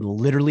lead in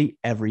literally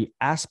every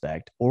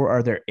aspect, or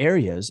are there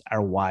areas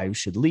our wives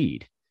should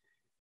lead?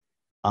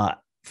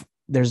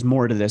 There's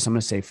more to this. I'm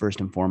going to say first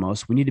and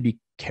foremost, we need to be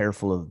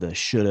careful of the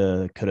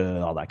shoulda,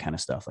 coulda, all that kind of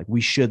stuff. Like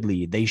we should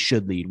lead, they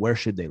should lead. Where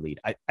should they lead?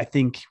 I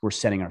think we're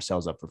setting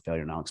ourselves up for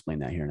failure. And I'll explain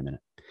that here in a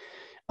minute.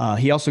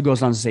 He also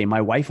goes on to say,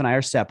 my wife and I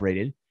are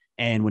separated.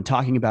 And when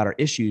talking about our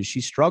issues,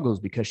 she struggles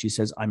because she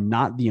says, I'm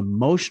not the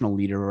emotional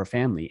leader of our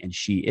family, and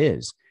she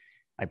is.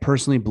 I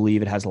personally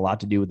believe it has a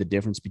lot to do with the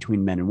difference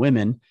between men and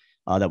women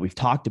that we've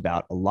talked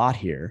about a lot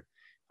here.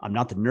 I'm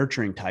not the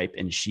nurturing type,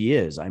 and she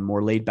is. I'm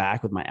more laid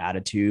back with my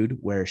attitude,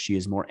 where she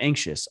is more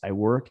anxious. I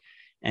work,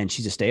 and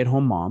she's a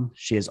stay-at-home mom.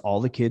 She has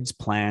all the kids'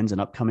 plans and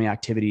upcoming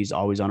activities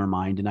always on her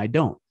mind, and I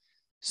don't.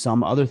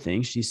 Some other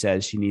things she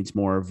says she needs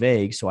more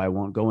vague, so I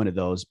won't go into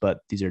those, but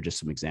these are just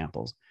some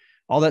examples.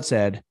 All that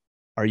said,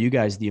 are you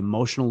guys the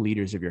emotional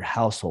leaders of your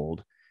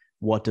household?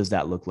 What does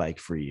that look like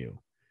for you?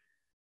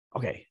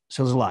 Okay,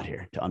 so there's a lot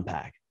here to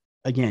unpack.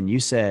 Again, you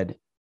said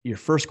your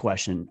first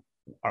question,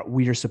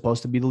 we are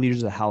supposed to be the leaders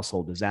of the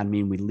household. Does that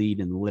mean we lead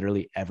in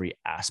literally every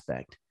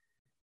aspect?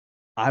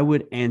 I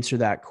would answer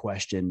that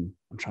question.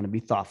 I'm trying to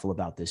be thoughtful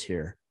about this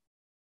here.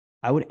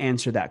 I would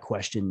answer that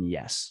question,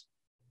 yes.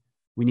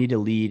 We need to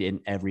lead in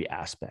every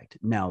aspect.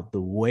 Now,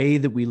 the way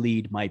that we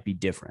lead might be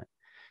different.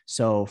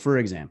 So, for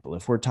example,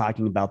 if we're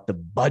talking about the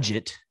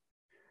budget,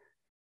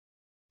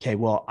 okay,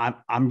 well,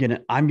 I'm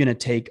gonna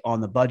take on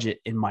the budget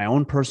in my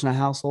own personal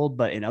household,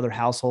 but in other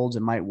households,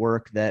 it might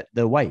work that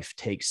the wife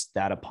takes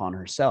that upon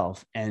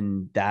herself,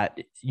 and that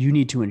you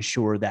need to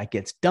ensure that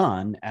gets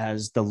done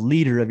as the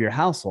leader of your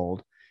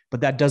household.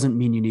 But that doesn't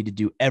mean you need to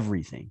do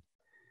everything.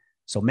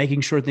 So,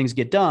 making sure things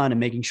get done and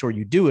making sure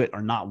you do it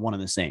are not one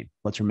and the same.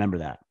 Let's remember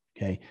that.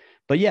 Okay,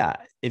 but yeah,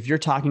 if you're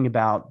talking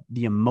about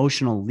the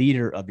emotional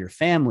leader of your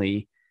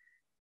family,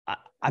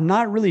 I'm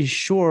not really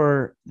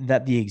sure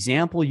that the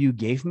example you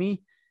gave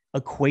me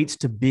equates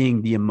to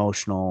being the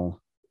emotional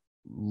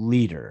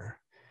leader,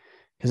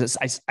 because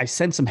I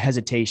sense some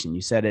hesitation.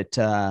 You said it,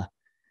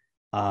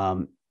 my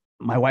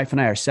wife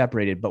and I are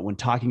separated, but when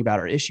talking about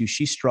our issues,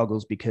 she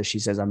struggles because she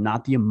says, I'm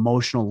not the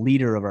emotional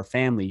leader of our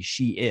family.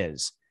 She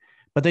is.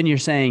 But then you're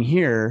saying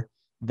here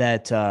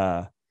that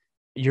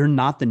you're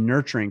not the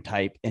nurturing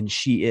type and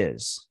she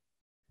is.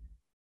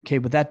 Okay,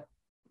 but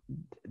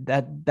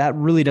that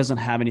really doesn't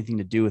have anything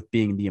to do with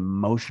being the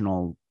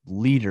emotional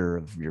leader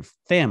of your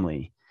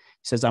family.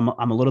 He says, I'm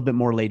a little bit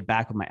more laid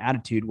back with my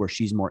attitude, where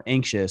she's more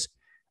anxious.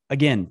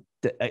 Again,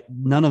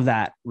 none of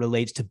that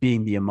relates to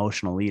being the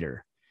emotional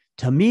leader.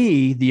 To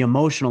me, the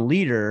emotional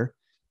leader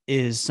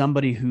is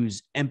somebody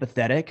who's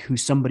empathetic,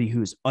 who's somebody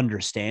who's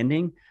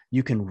understanding.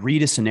 You can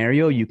read a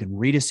scenario, you can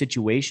read a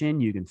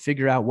situation, you can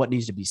figure out what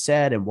needs to be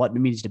said and what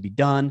needs to be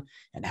done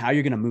and how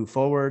you're going to move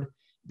forward.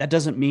 That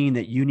doesn't mean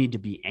that you need to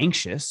be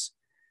anxious.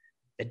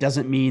 It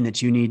doesn't mean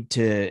that you need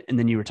to. And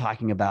then you were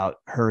talking about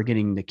her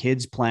getting the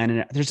kids plan,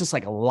 and there's just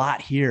like a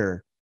lot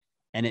here,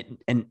 and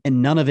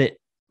none of it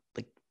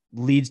like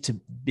leads to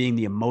being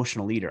the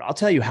emotional leader. I'll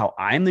tell you how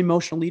I'm the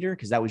emotional leader,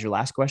 because that was your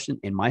last question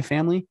in my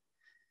family.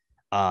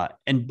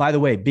 And by the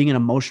way, being an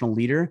emotional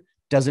leader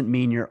doesn't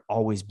mean you're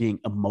always being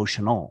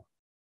emotional.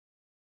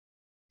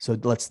 So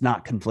let's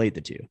not conflate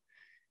the two.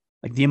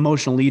 Like, the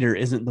emotional leader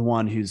isn't the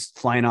one who's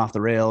flying off the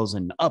rails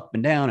and up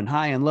and down and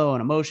high and low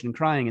and emotion and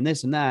crying and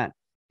this and that,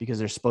 because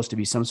they're supposed to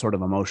be some sort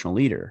of emotional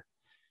leader.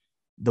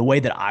 The way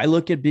that I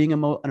look at being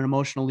an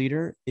emotional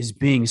leader is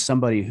being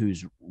somebody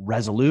who's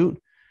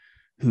resolute,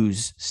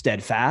 who's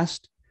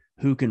steadfast,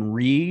 who can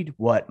read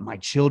what my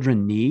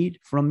children need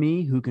from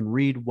me, who can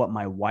read what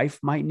my wife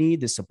might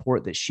need, the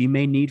support that she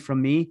may need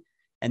from me,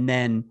 and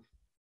then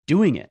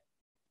doing it.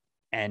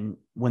 And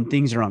when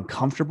things are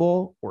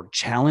uncomfortable or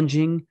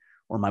challenging,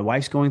 or my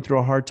wife's going through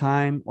a hard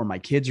time, or my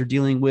kids are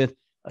dealing with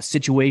a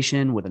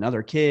situation with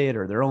another kid,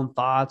 or their own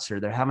thoughts, or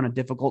they're having a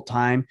difficult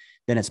time,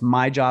 then it's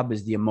my job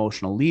as the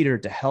emotional leader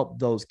to help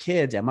those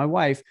kids and my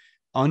wife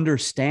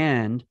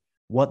understand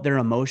what their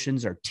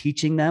emotions are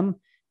teaching them,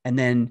 and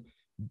then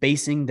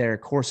basing their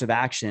course of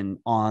action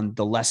on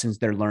the lessons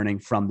they're learning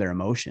from their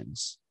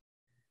emotions.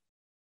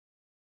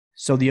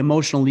 So the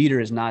emotional leader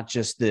is not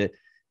just the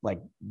like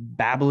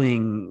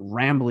babbling,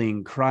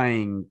 rambling,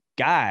 crying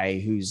guy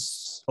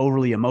who's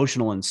overly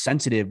emotional and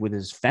sensitive with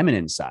his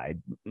feminine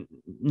side.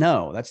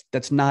 No,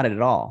 that's not it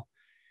at all.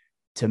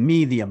 To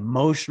me, the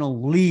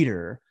emotional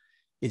leader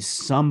is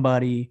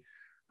somebody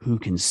who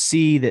can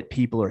see that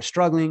people are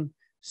struggling,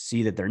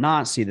 see that they're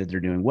not, see that they're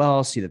doing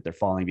well, see that they're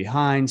falling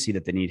behind, see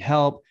that they need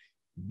help,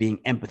 being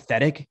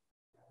empathetic,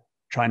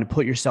 trying to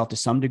put yourself to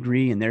some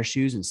degree in their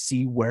shoes and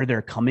see where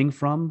they're coming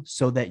from,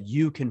 so that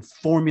you can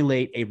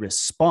formulate a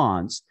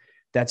response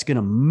that's going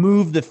to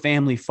move the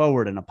family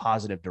forward in a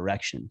positive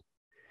direction.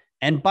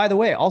 And by the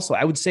way, also,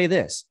 I would say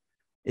this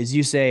is,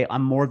 you say,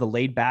 I'm more the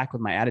laid back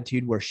with my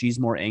attitude where she's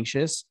more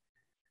anxious.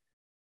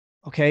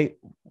 Okay.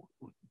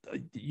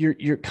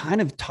 You're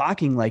kind of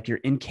talking like you're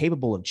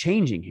incapable of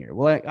changing here.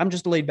 Well, I'm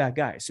just a laid back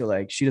guy. So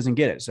like, she doesn't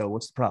get it. So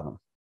what's the problem?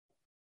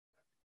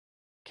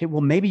 Okay,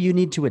 well, maybe you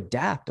need to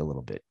adapt a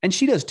little bit. And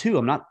she does too.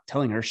 I'm not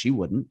telling her she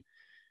wouldn't,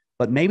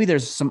 but maybe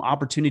there's some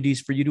opportunities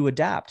for you to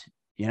adapt.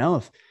 You know,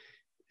 if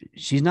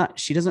she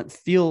doesn't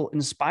feel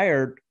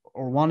inspired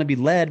or want to be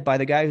led by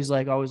the guy who's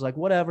like, always like,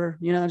 whatever,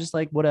 you know, just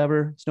like,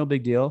 whatever, it's no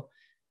big deal.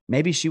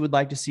 Maybe she would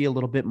like to see a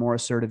little bit more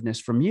assertiveness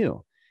from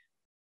you.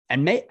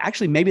 And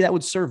maybe that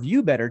would serve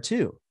you better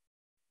too.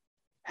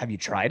 Have you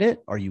tried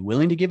it? Are you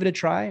willing to give it a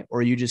try? Or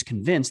are you just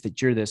convinced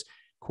that you're this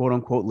quote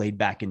unquote laid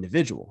back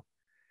individual?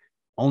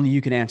 Only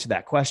you can answer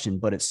that question,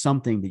 but it's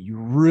something that you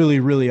really,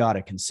 really ought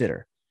to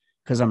consider.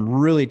 Because I'm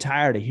really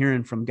tired of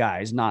hearing from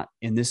guys, not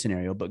in this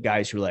scenario, but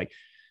guys who are like,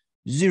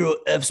 zero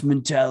F's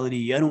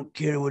mentality. I don't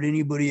care what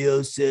anybody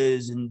else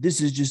says. And this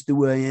is just the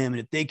way I am.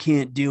 And if they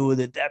can't deal with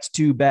it, that's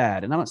too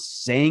bad. And I'm not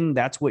saying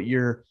that's what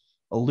you're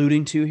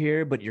alluding to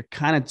here, but you're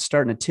kind of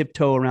starting to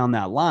tiptoe around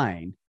that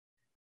line.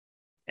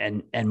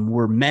 And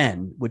we're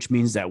men, which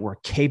means that we're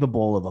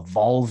capable of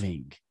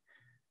evolving,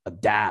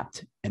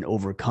 adapt, and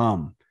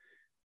overcome.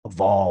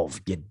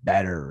 Evolve, get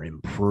better,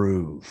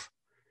 improve.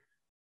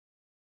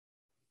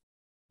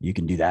 You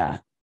can do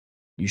that.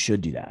 You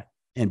should do that.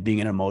 And being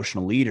an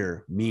emotional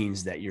leader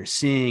means that you're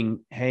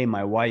seeing, hey,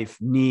 my wife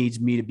needs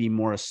me to be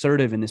more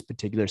assertive in this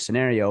particular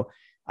scenario.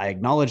 I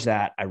acknowledge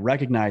that. I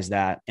recognize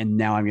that. And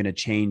now I'm going to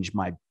change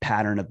my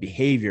pattern of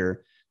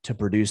behavior to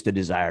produce the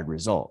desired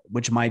result,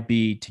 which might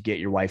be to get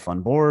your wife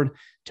on board,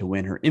 to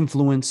win her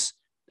influence,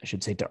 I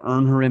should say, to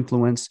earn her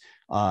influence,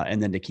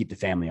 and then to keep the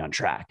family on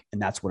track.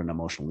 And that's what an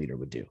emotional leader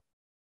would do.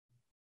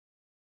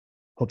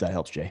 Hope that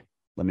helps, Jay.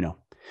 Let me know.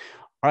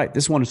 All right.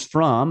 This one is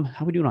from,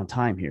 how are we doing on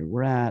time here?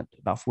 We're at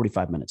about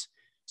 45 minutes.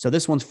 So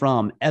this one's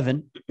from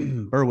Evan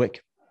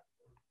Berwick.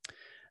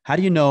 How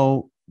do you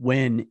know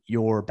when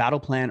your battle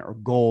plan or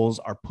goals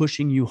are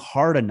pushing you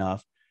hard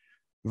enough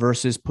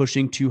versus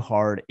pushing too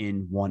hard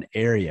in one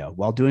area?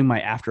 While doing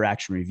my after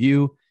action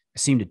review, I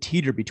seem to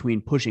teeter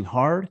between pushing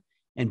hard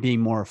and being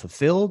more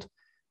fulfilled,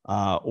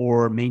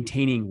 or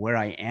maintaining where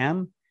I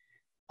am,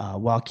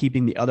 while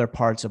keeping the other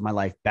parts of my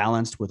life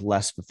balanced with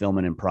less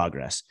fulfillment and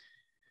progress.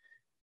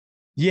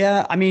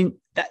 Yeah, I mean,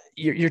 that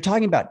you're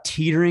talking about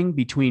teetering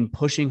between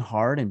pushing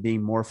hard and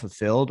being more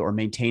fulfilled, or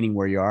maintaining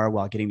where you are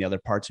while getting the other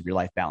parts of your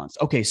life balanced.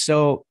 Okay,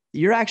 so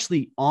you're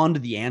actually on to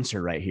the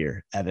answer right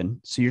here, Evan.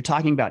 So you're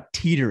talking about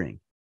teetering,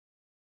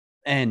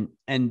 and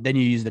then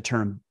you use the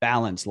term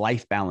balance,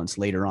 life balance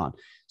later on.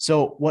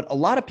 So what a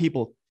lot of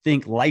people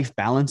think life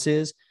balance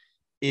is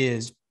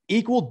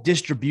equal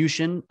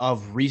distribution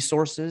of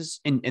resources.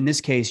 In this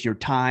case, your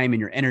time and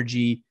your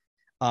energy,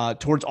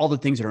 towards all the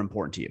things that are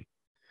important to you.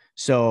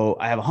 So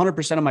I have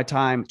 100% of my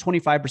time,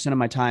 25% of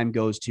my time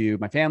goes to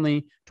my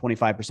family,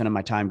 25% of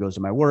my time goes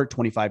to my work,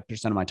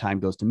 25% of my time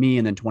goes to me,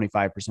 and then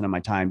 25% of my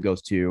time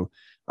goes to,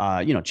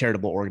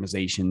 charitable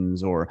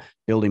organizations or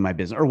building my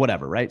business or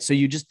whatever, right? So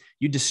you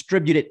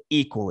distribute it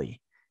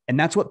equally. And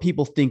that's what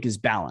people think is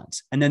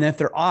balance. And then if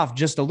they're off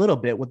just a little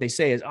bit, what they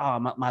say is, oh,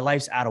 my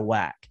life's out of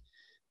whack.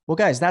 Well,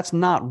 guys, that's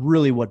not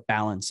really what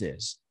balance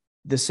is.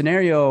 The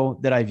scenario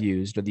that I've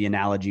used, or the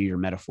analogy or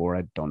metaphor,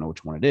 I don't know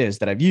which one it is,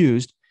 that I've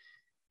used,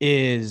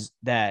 is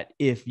that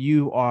if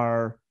you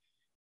are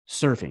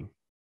surfing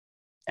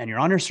and you're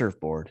on your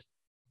surfboard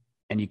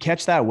and you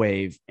catch that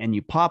wave and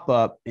you pop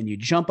up and you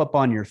jump up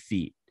on your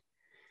feet,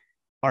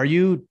 are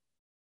you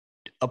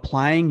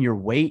applying your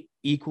weight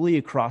equally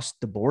across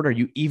the board? Are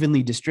you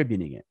evenly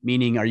distributing it?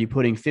 Meaning, are you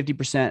putting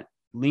 50%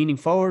 leaning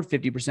forward,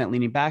 50%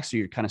 leaning back, so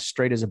you're kind of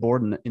straight as a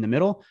board in the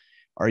middle?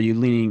 Are you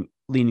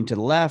leaning to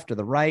the left or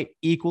the right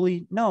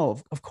equally?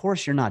 No, of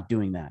course you're not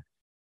doing that.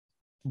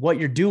 What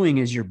you're doing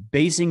is you're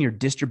basing your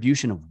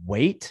distribution of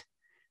weight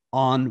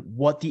on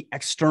what the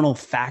external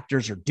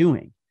factors are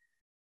doing.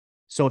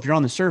 So if you're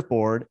on the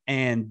surfboard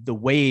and the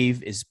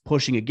wave is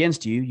pushing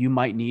against you, you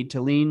might need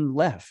to lean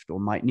left or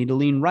might need to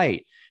lean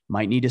right,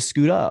 might need to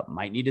scoot up,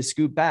 might need to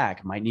scoot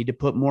back, might need to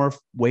put more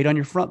weight on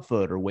your front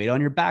foot or weight on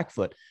your back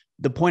foot.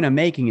 The point I'm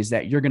making is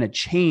that you're going to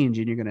change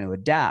and you're going to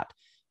adapt,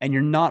 and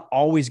you're not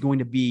always going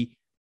to be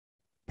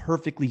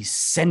perfectly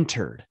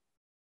centered.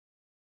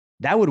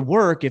 That would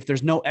work if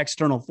there's no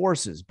external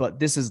forces, but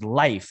this is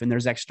life and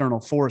there's external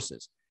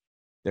forces.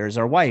 There's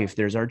our wife,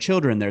 there's our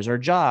children, there's our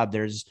job,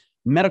 there's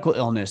medical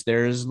illness,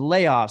 there's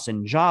layoffs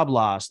and job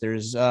loss,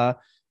 there's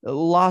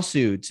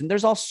lawsuits, and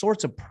there's all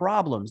sorts of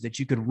problems that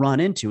you could run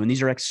into. And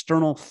these are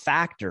external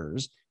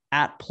factors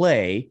at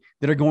play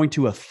that are going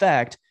to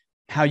affect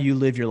how you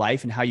live your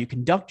life and how you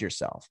conduct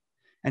yourself.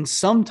 And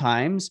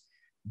sometimes,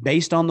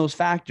 based on those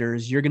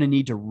factors, you're going to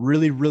need to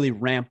really, really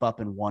ramp up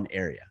in one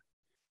area,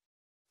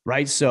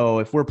 right? So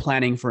if we're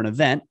planning for an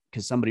event,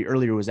 because somebody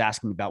earlier was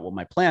asking about what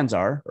my plans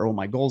are or what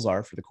my goals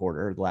are for the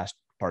quarter or the last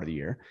part of the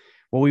year,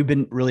 well, we've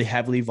been really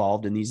heavily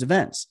involved in these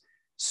events.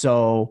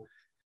 So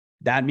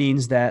that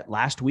means that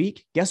last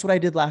week, guess what I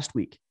did last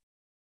week?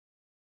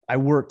 I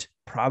worked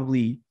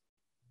probably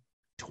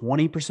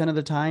 20% of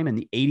the time, and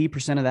the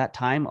 80% of that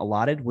time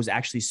allotted was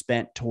actually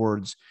spent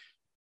towards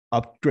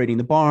upgrading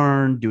the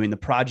barn, doing the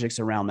projects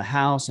around the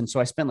house. And so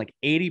I spent like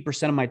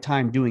 80% of my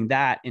time doing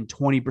that and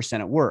 20%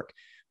 at work.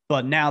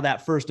 But now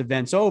that first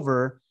event's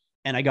over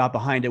and I got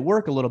behind at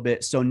work a little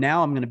bit. So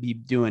now I'm going to be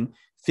doing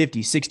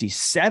 50, 60,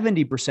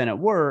 70% at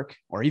work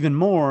or even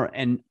more,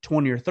 and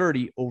 20 or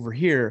 30 over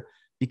here,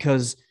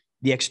 because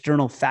the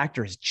external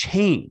factor has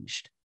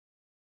changed.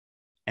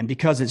 And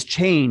because it's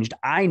changed,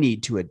 I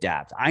need to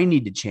adapt. I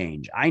need to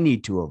change. I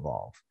need to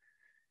evolve.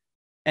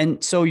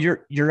 And so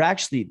you're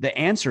actually, the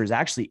answer is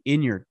actually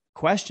in your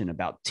question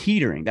about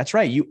teetering. That's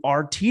right. You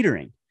are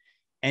teetering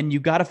and you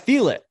got to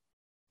feel it.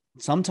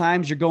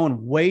 Sometimes you're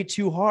going way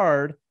too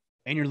hard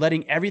and you're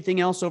letting everything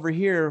else over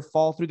here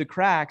fall through the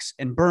cracks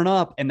and burn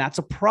up. And that's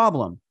a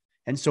problem.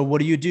 And so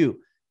what do?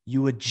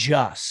 You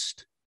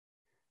adjust.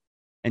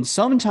 And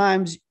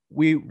sometimes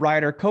we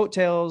ride our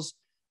coattails.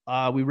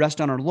 We rest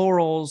on our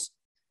laurels.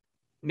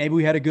 Maybe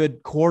we had a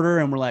good quarter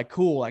and we're like,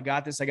 cool, I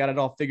got this. I got it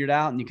all figured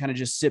out. And you kind of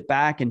just sit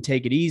back and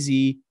take it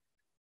easy.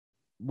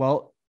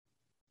 Well,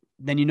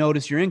 then you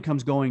notice your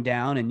income's going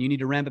down and you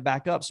need to ramp it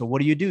back up. So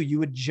what do?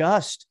 You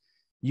adjust,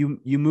 you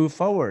move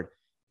forward.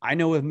 I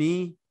know with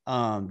me,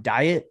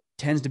 diet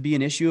tends to be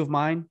an issue of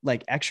mine,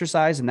 like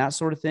exercise and that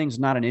sort of thing is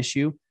not an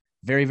issue.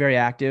 Very, very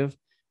active.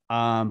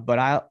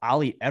 But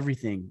I'll eat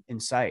everything in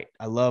sight.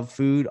 I love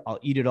food. I'll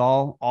eat it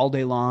all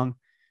day long.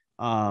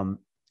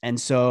 And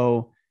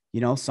so,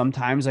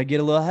 sometimes I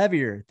get a little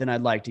heavier than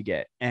I'd like to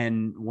get.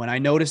 And when I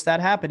notice that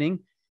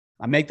happening,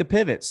 I make the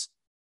pivots.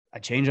 I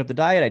change up the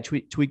diet. I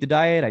tweak the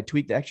diet. I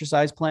tweak the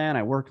exercise plan.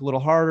 I work a little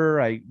harder.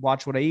 I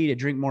watch what I eat. I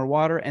drink more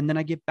water. And then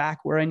I get back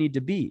where I need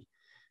to be.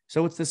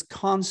 So it's this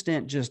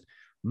constant just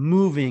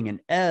moving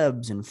and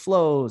ebbs and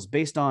flows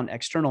based on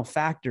external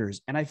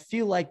factors. And I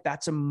feel like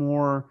that's a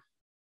more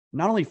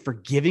not only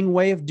forgiving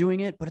way of doing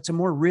it, but it's a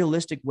more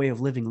realistic way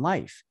of living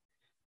life.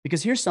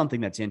 Because here's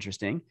something that's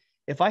interesting.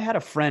 If I had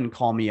a friend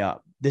call me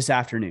up this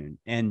afternoon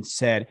and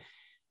said,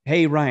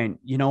 hey, Ryan,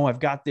 I've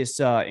got this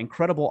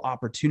incredible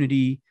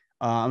opportunity.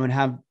 I'm going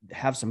to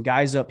have some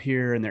guys up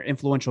here and they're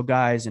influential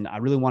guys. And I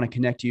really want to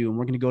connect you. And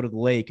we're going to go to the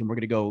lake and we're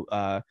going to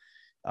go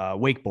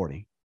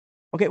wakeboarding.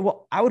 Okay,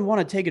 well, I would want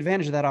to take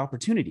advantage of that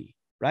opportunity,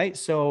 right?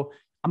 So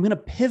I'm going to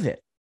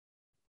pivot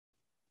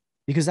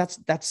because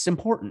that's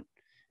important.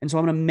 And so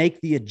I'm going to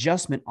make the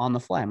adjustment on the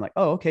fly. I'm like,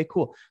 oh, okay,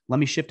 cool. Let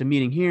me shift a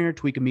meeting here,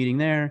 tweak a meeting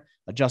there,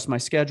 adjust my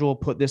schedule,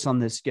 put this on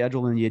this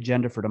schedule and the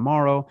agenda for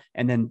tomorrow.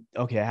 And then,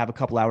 okay, I have a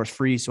couple hours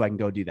free so I can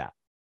go do that.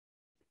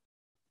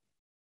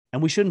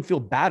 And we shouldn't feel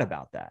bad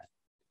about that,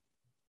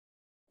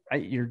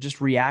 right? You're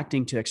just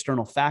reacting to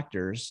external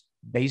factors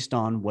based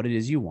on what it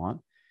is you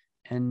want.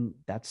 And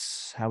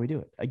that's how we do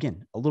it.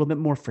 Again, a little bit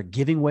more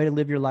forgiving way to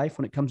live your life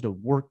when it comes to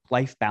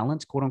work-life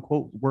balance, quote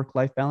unquote,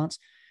 work-life balance,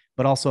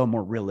 but also a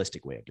more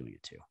realistic way of doing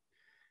it too.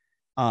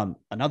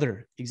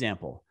 Another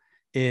example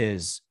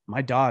is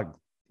my dog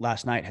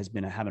last night has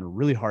been having a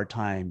really hard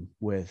time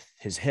with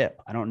his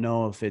hip. I don't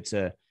know if it's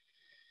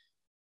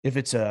If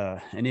it's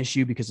an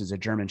issue because it's a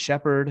German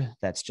Shepherd,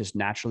 that's just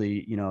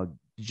naturally,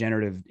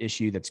 degenerative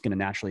issue that's going to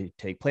naturally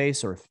take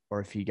place, or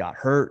if he got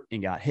hurt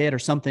and got hit or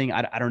something,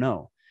 I don't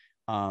know.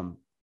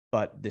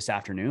 But this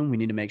afternoon we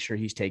need to make sure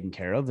he's taken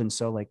care of. And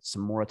so like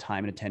some more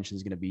time and attention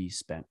is going to be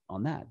spent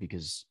on that,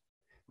 because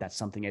that's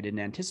something I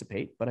didn't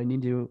anticipate, but I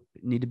need to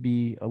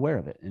be aware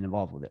of it and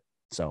involved with it.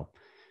 So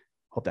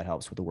hope that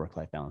helps with the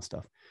work-life balance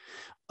stuff.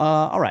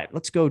 All right,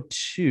 let's go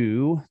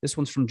to this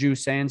one's from Drew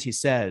Sands. He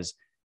says,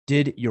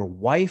 did your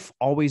wife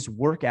always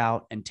work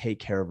out and take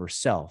care of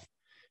herself?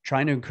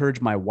 Trying to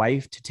encourage my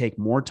wife to take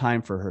more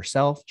time for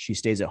herself. She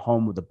stays at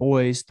home with the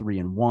boys, 3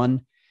 and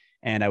 1.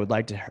 And I would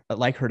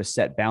like her to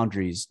set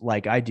boundaries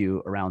like I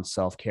do around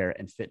self-care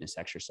and fitness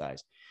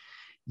exercise.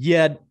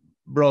 Yeah,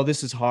 bro,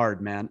 this is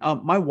hard, man.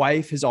 My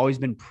wife has always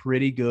been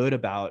pretty good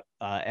about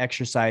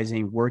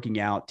exercising, working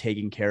out,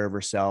 taking care of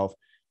herself.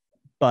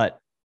 But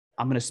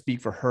I'm going to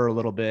speak for her a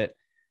little bit.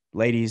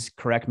 Ladies,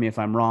 correct me if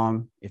I'm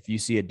wrong. If you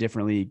see it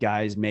differently,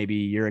 guys, maybe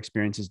your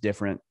experience is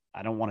different.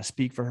 I don't want to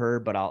speak for her,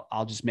 but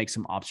I'll just make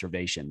some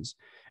observations.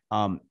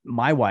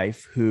 My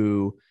wife,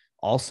 who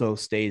also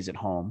stays at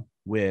home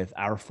with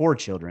our 4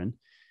 children,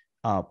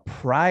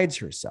 prides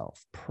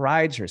herself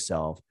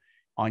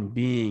on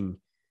being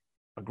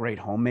a great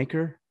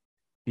homemaker,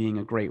 being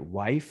a great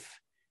wife,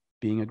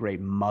 being a great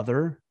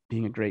mother,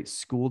 being a great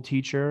school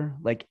teacher,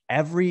 like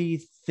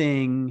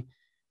everything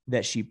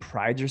that she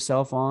prides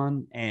herself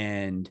on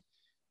and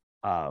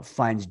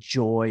finds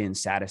joy and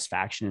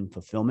satisfaction and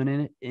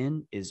fulfillment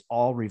in is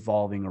all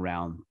revolving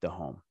around the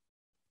home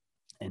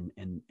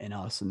and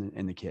us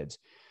and the kids.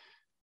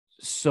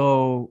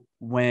 So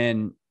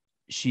when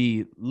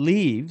she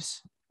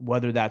leaves,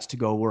 whether that's to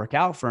go work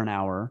out for an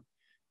hour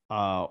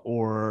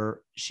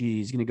or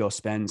she's going to go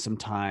spend some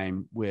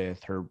time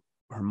with her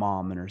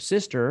mom and her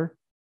sister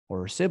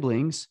or her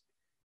siblings,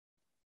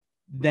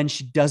 then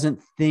she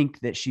doesn't think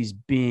that she's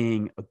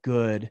being a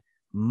good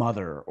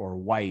mother or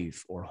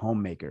wife or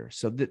homemaker.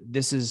 So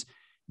this is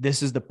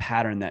the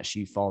pattern that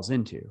she falls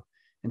into.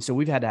 And so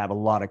we've had to have a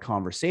lot of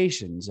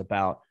conversations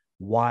about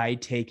why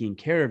taking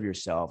care of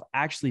yourself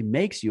actually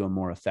makes you a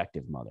more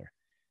effective mother.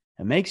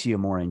 It makes you a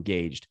more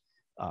engaged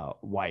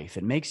wife.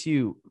 It makes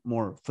you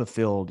more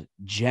fulfilled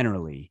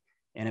generally,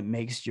 and it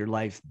makes your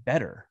life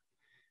better.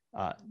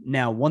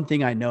 Now, one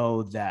thing I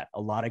know that a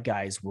lot of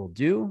guys will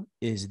do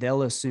is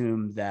they'll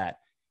assume that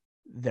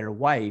their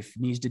wife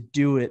needs to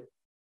do it.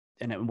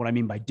 And what I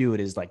mean by do it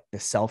is like the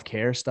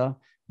self-care stuff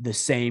the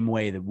same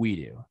way that we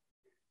do.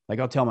 Like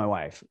I'll tell my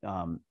wife,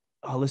 I'll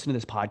listen to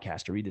this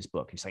podcast or read this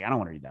book. He's like, I don't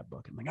want to read that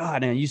book. I'm like, oh,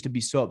 man, I used to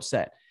be so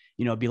upset.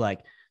 It'd be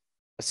like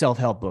a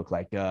self-help book,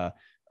 like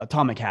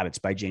Atomic Habits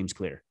by James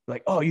Clear.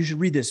 Like, oh, you should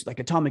read this, like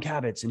Atomic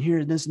Habits, and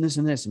here, this and this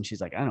and this. And she's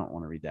like, I don't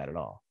want to read that at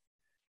all.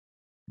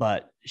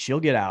 But she'll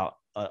get out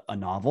a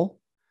novel.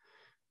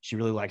 She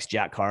really likes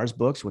Jack Carr's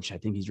books, which I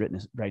think he's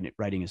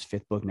writing his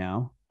 5th book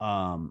now.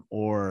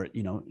 Or,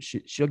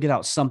 she'll get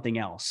out something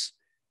else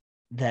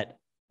that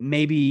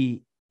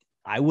maybe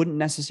I wouldn't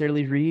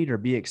necessarily read or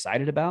be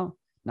excited about.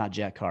 Not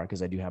Jack Carr,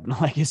 because I do happen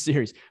to like his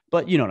series,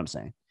 but you know what I'm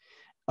saying.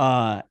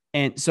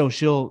 And so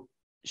she'll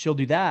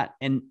do that.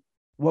 And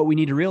what we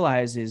need to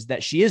realize is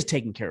that she is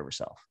taking care of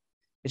herself.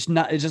 It's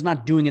just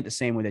not doing it the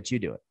same way that you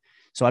do it.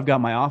 So I've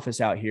got my office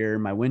out here.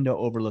 My window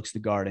overlooks the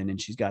garden, and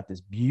she's got this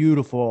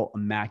beautiful,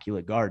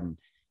 immaculate garden.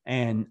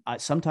 And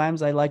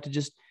sometimes I like to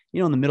just,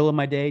 in the middle of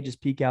my day,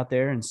 just peek out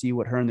there and see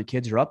what her and the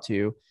kids are up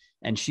to.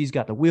 And she's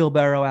got the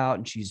wheelbarrow out,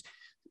 and she's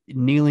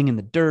kneeling in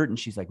the dirt, and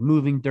she's like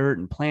moving dirt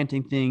and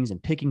planting things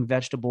and picking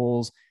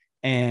vegetables.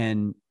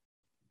 And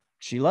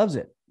she loves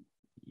it.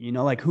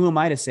 Like, who am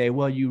I to say,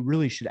 well, you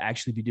really should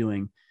actually be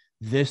doing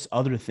this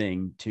other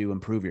thing to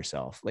improve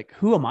yourself? Like,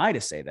 who am I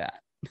to say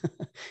that?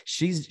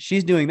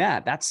 She's doing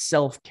that. That's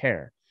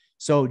self-care.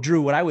 So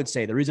Drew, what I would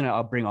say, the reason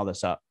I'll bring all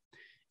this up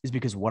is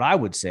because what I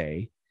would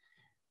say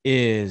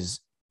is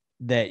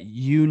that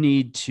you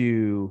need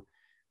to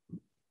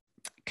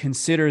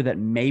consider that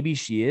maybe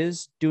she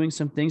is doing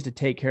some things to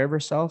take care of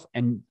herself.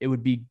 And it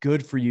would be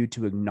good for you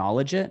to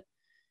acknowledge it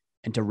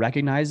and to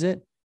recognize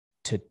it,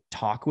 to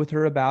talk with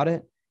her about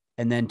it,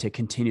 and then to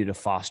continue to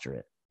foster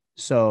it.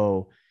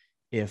 So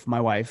if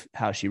my wife,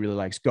 how she really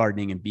likes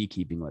gardening and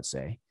beekeeping, let's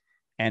say,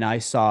 and I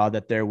saw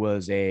that there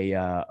was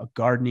a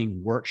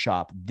gardening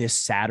workshop this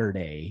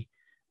Saturday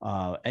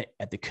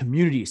at the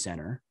community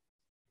center,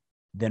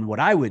 then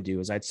what I would do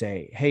is I'd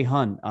say, hey,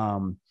 hun,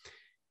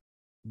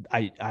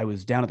 I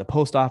was down at the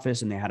post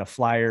office and they had a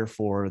flyer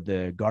for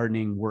the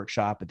gardening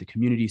workshop at the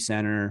community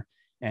center,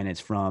 and it's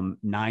from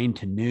 9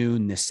 to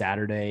noon this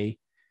Saturday.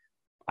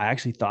 I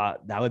actually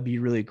thought that would be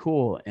really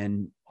cool.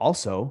 And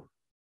also,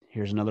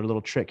 here's another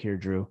little trick here,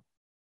 Drew.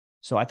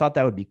 So I thought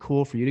that would be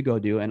cool for you to go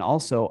do. And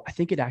also, I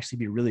think it'd actually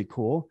be really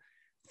cool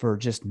for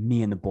just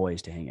me and the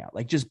boys to hang out,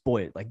 like just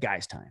like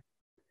guys time.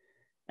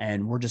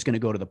 And we're just going to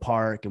go to the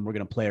park and we're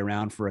going to play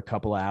around for a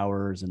couple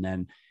hours. And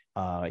then,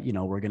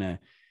 we're going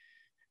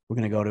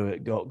to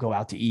go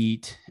out to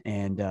eat,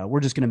 and we're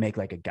just going to make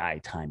like a guy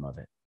time of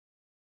it.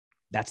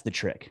 That's the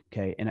trick.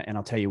 Okay. And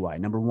I'll tell you why.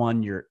 Number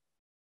one,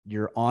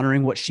 you're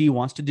honoring what she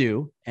wants to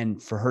do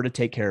and for her to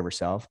take care of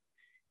herself.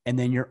 And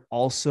then you're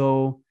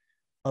also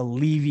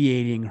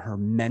alleviating her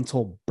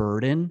mental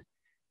burden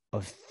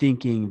of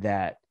thinking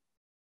that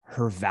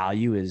her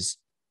value is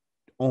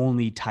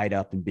only tied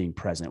up in being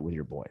present with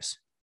your boys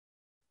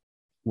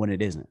when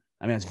it isn't.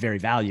 I mean, it's very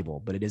valuable,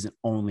 but it isn't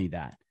only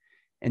that.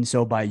 And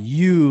so by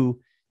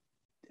you,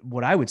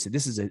 what I would say,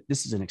 this is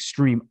an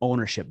extreme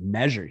ownership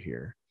measure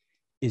here,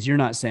 is you're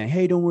not saying,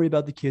 hey, don't worry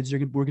about the kids. We're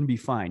going to be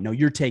fine. No,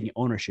 you're taking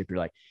ownership. You're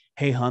like,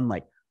 hey, hun,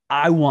 like,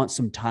 I want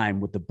some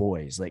time with the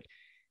boys. Like,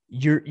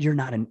 you're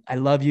not, I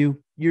love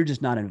you. You're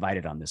just not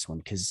invited on this one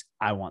because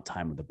I want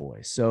time with the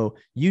boys. So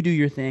you do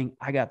your thing.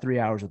 I got 3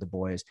 hours with the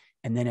boys.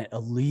 And then it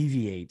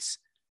alleviates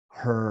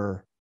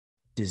her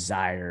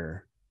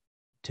desire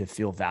to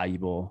feel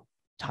valuable,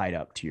 tied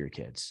up to your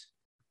kids.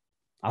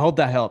 I hope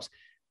that helps.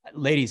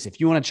 Ladies, if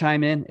you want to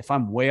chime in, if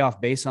I'm way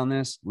off base on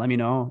this, let me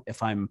know.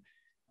 If I'm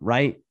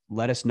right,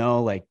 let us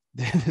know. Like,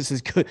 this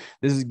is good.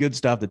 This is good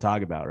stuff to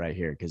talk about right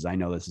here, because I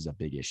know this is a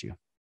big issue.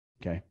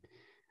 Okay.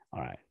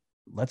 All right.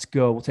 Let's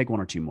go. We'll take one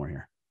or two more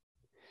here.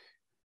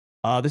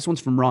 This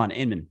one's from Ron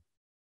Inman.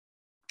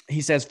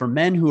 He says, for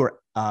men who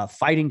are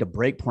fighting to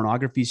break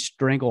pornography's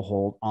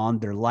stranglehold on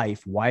their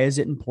life, why is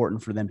it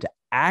important for them to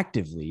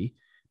actively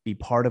be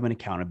part of an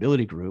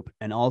accountability group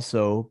and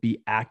also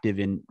be active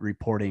in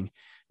reporting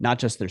not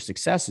just their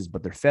successes,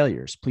 but their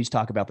failures? Please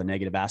talk about the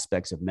negative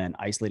aspects of men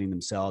isolating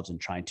themselves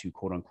and trying to,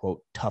 quote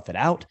unquote, tough it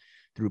out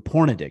through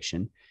porn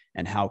addiction,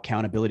 and how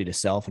accountability to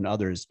self and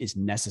others is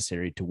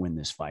necessary to win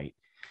this fight.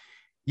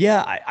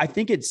 Yeah, I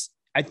think it's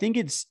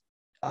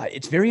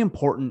very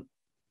important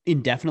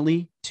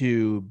indefinitely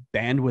to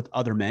band with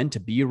other men, to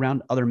be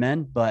around other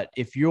men. But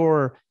if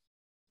you're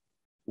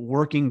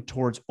working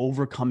towards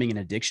overcoming an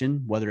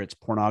addiction, whether it's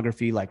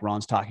pornography, like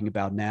Ron's talking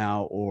about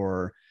now,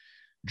 or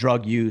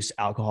drug use,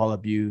 alcohol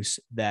abuse,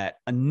 that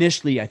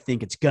initially I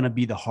think it's going to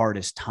be the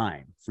hardest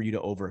time for you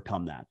to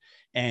overcome that.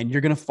 And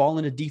you're going to fall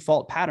into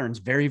default patterns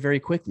very, very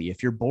quickly.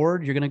 If you're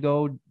bored, you're going to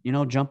go,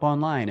 jump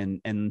online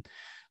and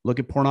look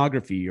at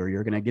pornography, or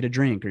you're going to get a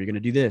drink, or you're going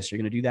to do this, you're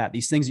going to do that.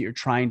 These things that you're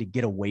trying to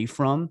get away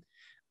from,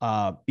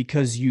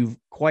 because you've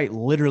quite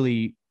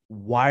literally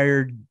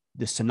wired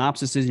the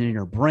synapses in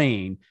your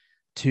brain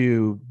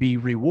to be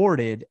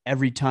rewarded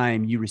every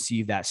time you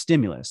receive that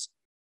stimulus.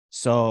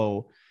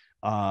 So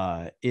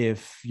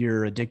if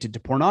you're addicted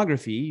to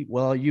pornography,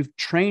 well, you've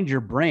trained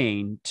your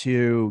brain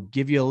to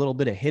give you a little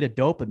bit of hit of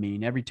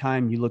dopamine every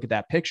time you look at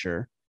that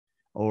picture,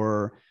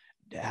 or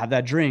have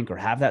that drink, or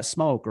have that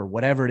smoke, or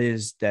whatever it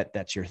is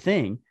that's your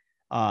thing.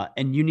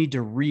 And you need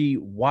to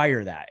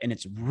rewire that. And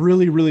it's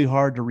really, really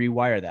hard to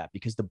rewire that,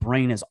 because the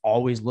brain is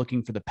always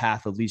looking for the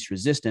path of least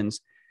resistance.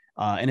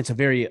 And it's a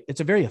very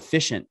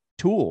efficient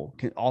tool,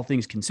 all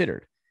things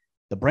considered.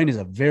 The brain is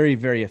a very,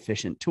 very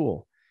efficient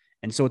tool.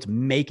 And so it's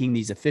making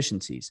these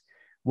efficiencies.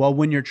 Well,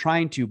 when you're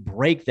trying to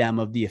break them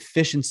of the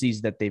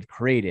efficiencies that they've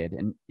created,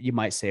 and you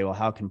might say, well,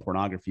 how can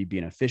pornography be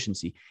an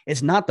efficiency?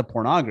 It's not the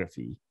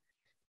pornography.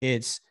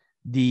 It's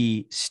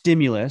the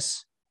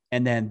stimulus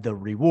and then the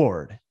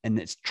reward. And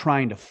it's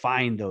trying to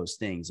find those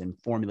things and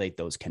formulate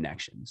those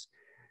connections.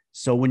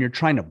 So when you're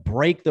trying to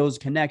break those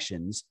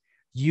connections,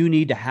 you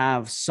need to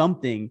have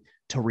something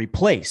to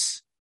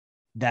replace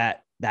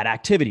that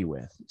activity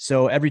with.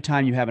 So every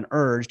time you have an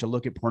urge to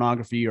look at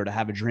pornography, or to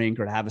have a drink,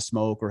 or to have a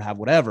smoke, or have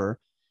whatever,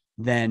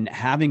 then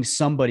having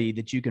somebody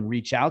that you can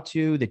reach out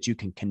to, that you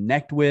can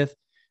connect with,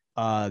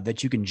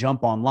 that you can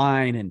jump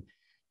online and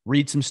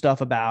read some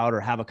stuff about, or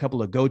have a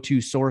couple of go-to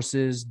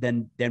sources,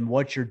 then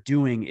what you're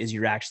doing is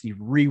you're actually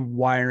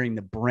rewiring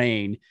the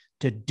brain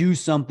to do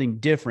something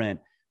different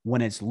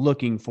when it's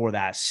looking for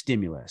that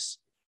stimulus.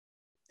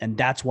 And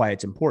that's why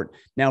it's important.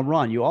 Now,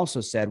 Ron, you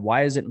also said,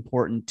 why is it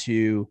important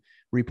to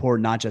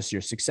report not just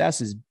your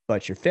successes,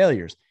 but your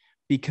failures?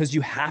 Because you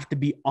have to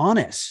be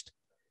honest.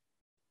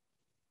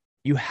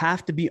 You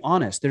have to be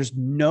honest. There's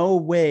no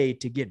way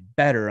to get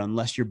better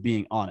unless you're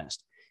being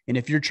honest. And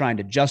if you're trying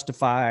to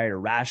justify or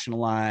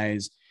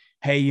rationalize,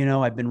 hey,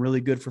 I've been really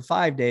good for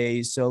 5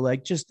 days, so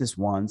like just this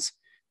once,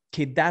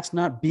 okay, that's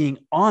not being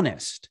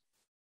honest.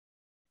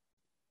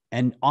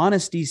 And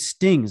honesty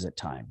stings at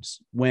times.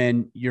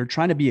 When you're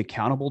trying to be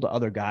accountable to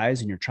other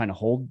guys, and you're trying to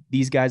hold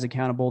these guys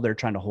accountable, they're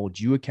trying to hold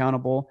you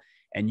accountable,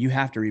 and you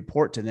have to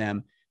report to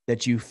them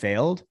that you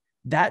failed,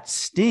 that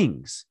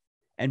stings.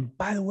 And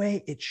by the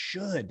way, it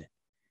should.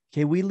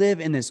 Okay, we live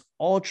in this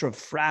ultra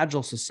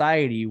fragile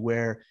society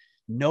where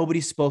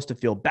nobody's supposed to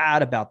feel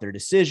bad about their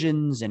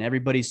decisions, and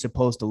everybody's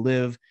supposed to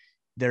live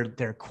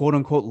their quote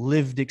unquote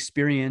lived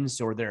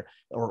experience, or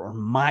or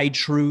my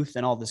truth,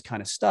 and all this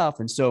kind of stuff.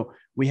 And so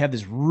we have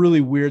this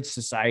really weird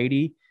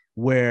society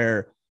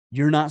where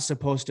you're not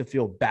supposed to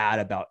feel bad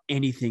about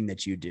anything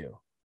that you do.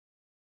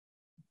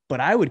 But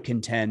I would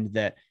contend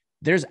that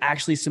there's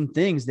actually some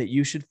things that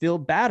you should feel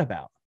bad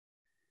about,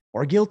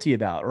 or guilty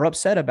about, or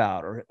upset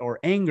about, or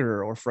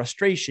anger, or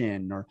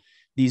frustration, or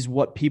these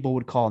what people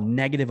would call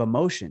negative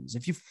emotions.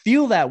 If you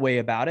feel that way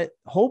about it,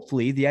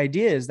 hopefully the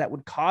idea is that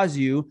would cause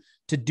you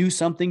to do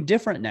something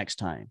different next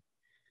time.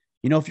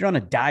 If you're on a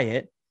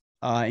diet,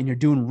 and you're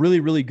doing really,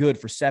 really good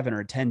for 7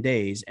 or 10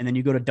 days, and then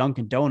you go to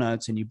Dunkin'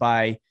 Donuts and you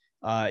buy,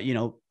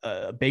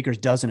 a baker's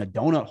dozen of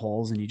donut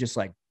holes and you just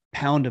like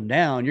pound them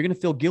down, you're going to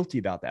feel guilty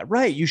about that.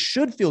 Right. You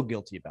should feel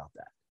guilty about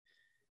that.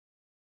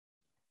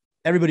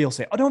 Everybody will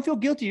say, "Oh, don't feel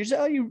guilty. You're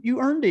just, oh, you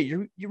earned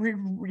it.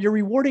 You're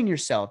rewarding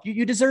yourself.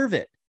 You deserve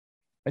it."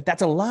 But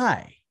that's a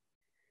lie.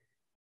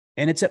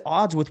 And it's at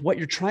odds with what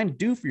you're trying to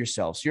do for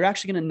yourself. So you're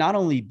actually going to not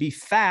only be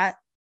fat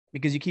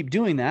because you keep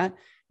doing that,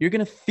 you're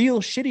going to feel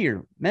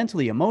shittier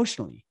mentally,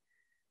 emotionally,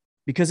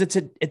 because it's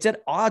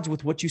at odds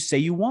with what you say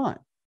you want.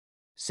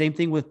 Same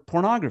thing with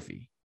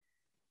pornography.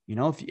 You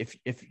know,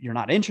 if you're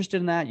not interested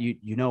in that,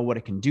 you know what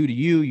it can do to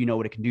you, you know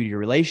what it can do to your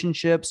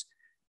relationships,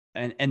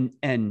 and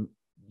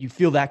you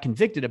feel that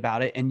convicted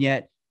about it, and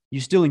yet you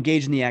still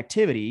engage in the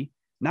activity.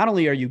 Not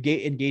only are you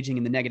engaging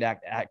in the negative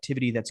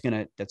activity that's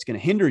gonna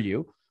hinder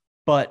you,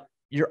 but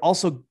you're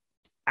also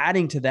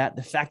adding to that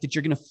the fact that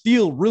you're going to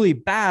feel really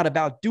bad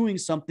about doing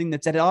something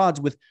that's at odds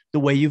with the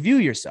way you view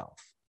yourself.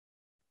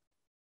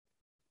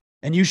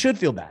 And you should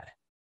feel bad.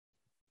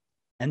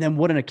 And then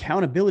what an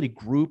accountability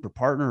group or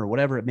partner or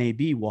whatever it may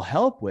be will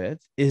help with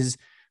is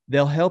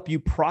they'll help you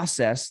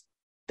process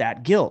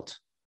that guilt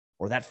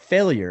or that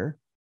failure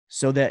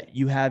so that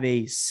you have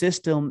a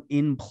system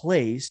in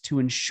place to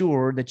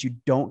ensure that you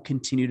don't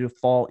continue to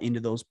fall into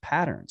those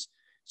patterns,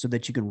 so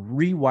that you can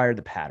rewire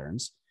the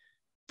patterns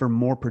for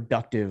more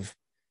productive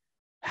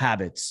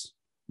habits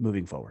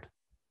moving forward.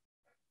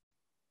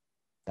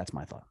 That's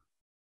my thought.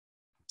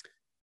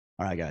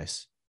 All right,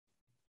 guys.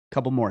 A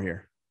couple more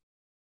here.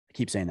 I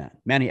keep saying that.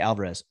 Manny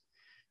Alvarez.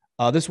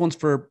 This one's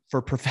for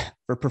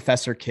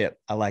Professor Kip.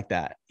 I like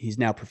that. He's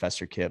now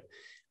Professor Kip.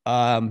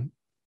 I'm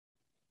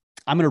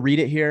going to read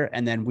it here,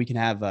 and then we can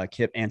have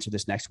Kip answer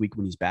this next week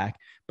when he's back.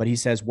 But he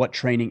says, what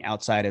training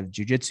outside of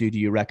jiu-jitsu do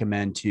you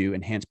recommend to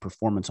enhance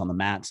performance on the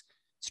mats?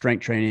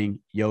 Strength training,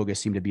 yoga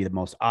seem to be the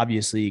most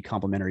obviously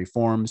complementary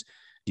forms.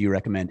 Do you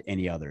recommend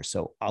any others?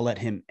 So I'll let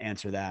him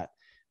answer that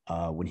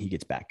when he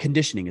gets back.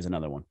 Conditioning is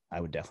another one I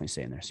would definitely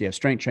say in there. So you have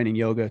strength training,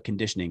 yoga,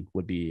 conditioning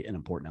would be an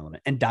important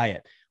element. And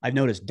diet. I've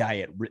noticed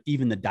diet,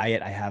 even the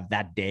diet I have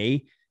that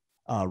day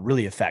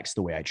really affects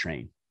the way I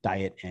train.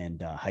 Diet and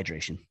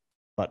hydration.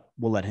 But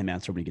we'll let him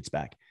answer when he gets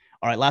back.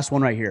 All right, last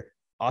one right here.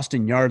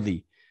 Austin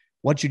Yardley.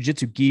 What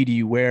jiu-jitsu gi do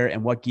you wear,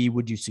 and what gi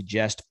would you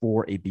suggest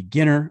for a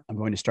beginner? I'm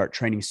going to start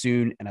training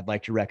soon, and I'd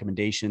like your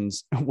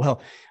recommendations.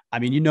 Well, I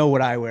mean, you know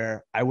what I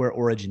wear. I wear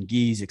Origin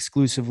gis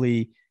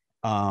exclusively,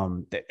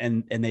 and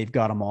they've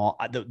got them all.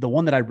 The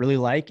one that I really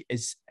like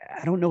is,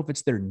 I don't know if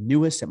it's their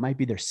newest. It might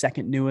be their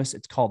second newest.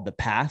 It's called The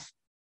Path.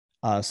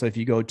 So if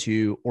you go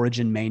to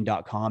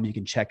originmain.com, you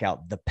can check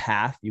out The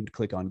Path. You would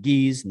click on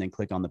gis and then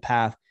click on The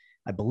Path.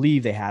 I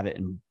believe they have it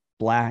in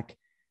black,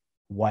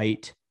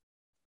 white,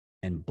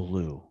 and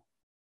blue.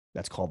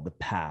 That's called The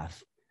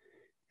Path.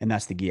 And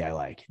that's the gi I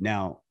like.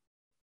 Now,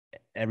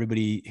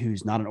 everybody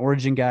who's not an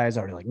Origin guy is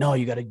already like, no,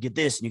 you got to get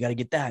this and you got to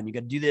get that and you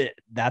got to do that.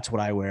 That's what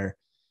I wear.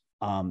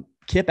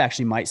 Kip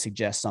actually might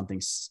suggest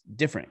something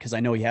different because I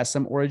know he has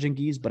some Origin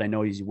gis, but I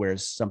know he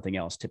wears something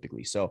else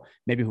typically. So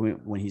maybe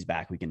when he's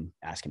back, we can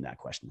ask him that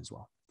question as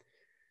well.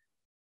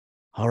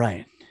 All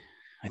right.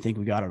 I think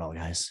we got it all,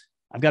 guys.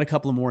 I've got a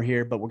couple of more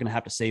here, but we're going to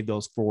have to save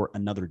those for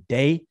another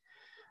day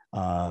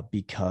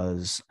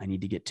because I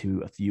need to get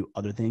to a few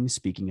other things.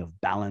 Speaking of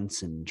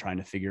balance and trying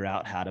to figure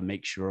out how to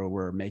make sure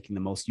we're making the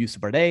most use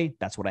of our day,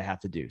 that's what I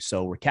have to do.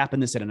 So we're capping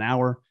this at an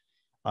hour.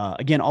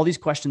 Again, all these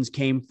questions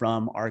came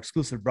from our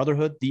exclusive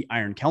brotherhood, the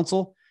Iron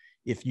Council.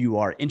 If you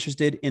are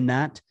interested in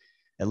that,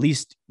 at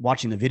least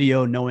watching the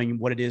video, knowing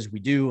what it is we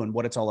do and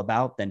what it's all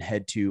about, then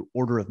head to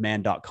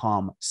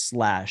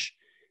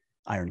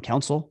orderofman.com/Iron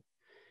Council.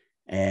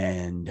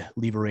 And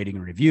leave a rating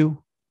and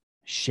review,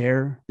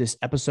 share this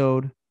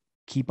episode,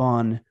 keep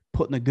on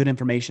putting the good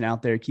information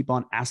out there, keep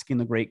on asking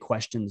the great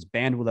questions,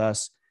 band with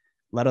us,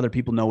 let other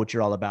people know what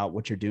you're all about,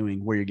 what you're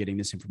doing, where you're getting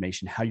this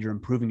information, how you're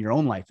improving your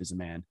own life as a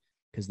man,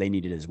 because they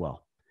need it as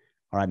well.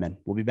 All right, man,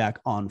 we'll be back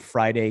on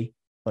Friday,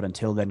 but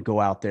until then, go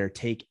out there,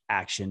 take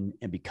action,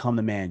 and become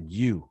the man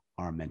you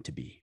are meant to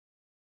be.